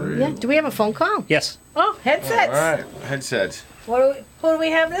do we have a phone call? Yes. Oh, headsets. All right. Headsets. Who do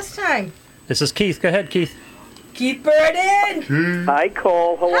we have this time? This is Keith. Go ahead, Keith. Keith Burden. Hi,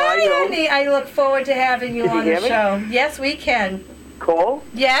 Cole. How are Hi, you? honey. I look forward to having you Can you on the hear me? show. Yes, we can. Cole?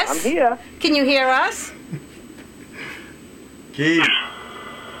 Yes. I'm here. Can you hear us? Keith.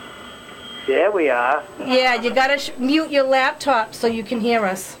 There we are. Yeah, you gotta mute your laptop so you can hear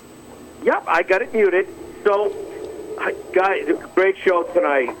us. Yep, I got it muted. So, guys, great show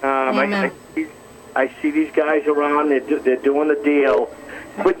tonight. Amen. I see these guys around. They're doing the deal.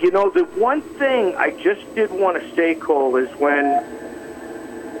 But, the one thing I just did want to say, Cole, is when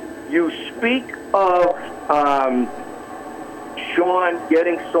you speak of Shawn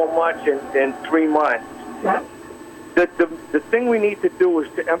getting so much in 3 months, the thing we need to do is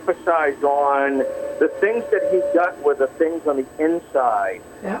to emphasize on the things that he got were the things on the inside.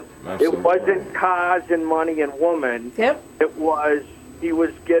 Yeah. It wasn't cars and money and woman. Yep. It was, he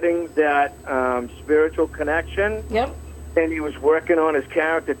was getting that spiritual connection, Yep. and he was working on his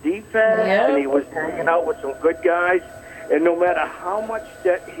character defense, Yep. and he was hanging out with some good guys. And no matter how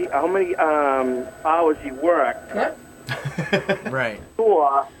many hours he worked, Yep. right.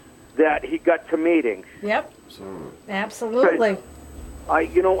 sure that he got to meetings. Yep. Absolutely. I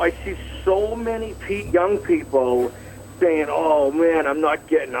see so many young people saying, "Oh man, I'm not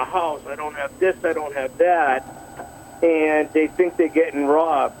getting a house. I don't have this. I don't have that," and they think they're getting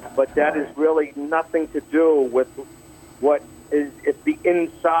robbed. But that is really nothing to do with what is it's the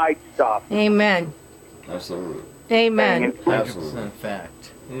inside stuff. Amen. Absolutely. Amen. Absolutely.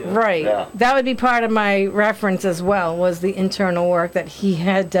 Fact. Right. Yeah. That would be part of my reference as well, was the internal work that he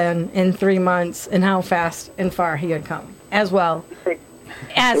had done in 3 months and how fast and far he had come as well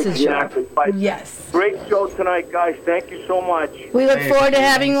as his Exactly. show. Yes. Great show tonight, guys. Thank you so much. We look forward to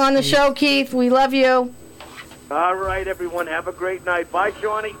having you on the show, Keith. We love you. All right, everyone. Have a great night. Bye,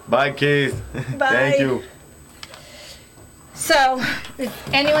 Shawnee. Bye, Keith. Bye. Thank you. So,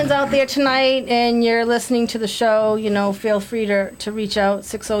 if anyone's out there tonight and you're listening to the show, feel free to reach out,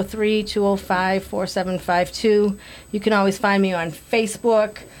 603-205-4752. You can always find me on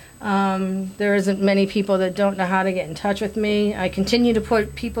Facebook. There isn't many people that don't know how to get in touch with me. I continue to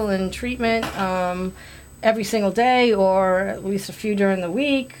put people in treatment every single day, or at least a few during the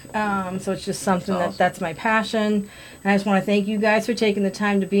week. So it's just something that's my passion. And I just want to thank you guys for taking the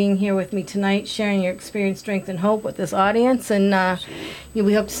time to being here with me tonight, sharing your experience, strength, and hope with this audience. And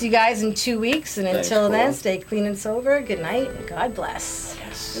we hope to see you guys in 2 weeks. And until then, stay clean and sober. Good night, and God bless.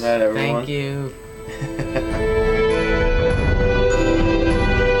 Good night, everyone. Thank you.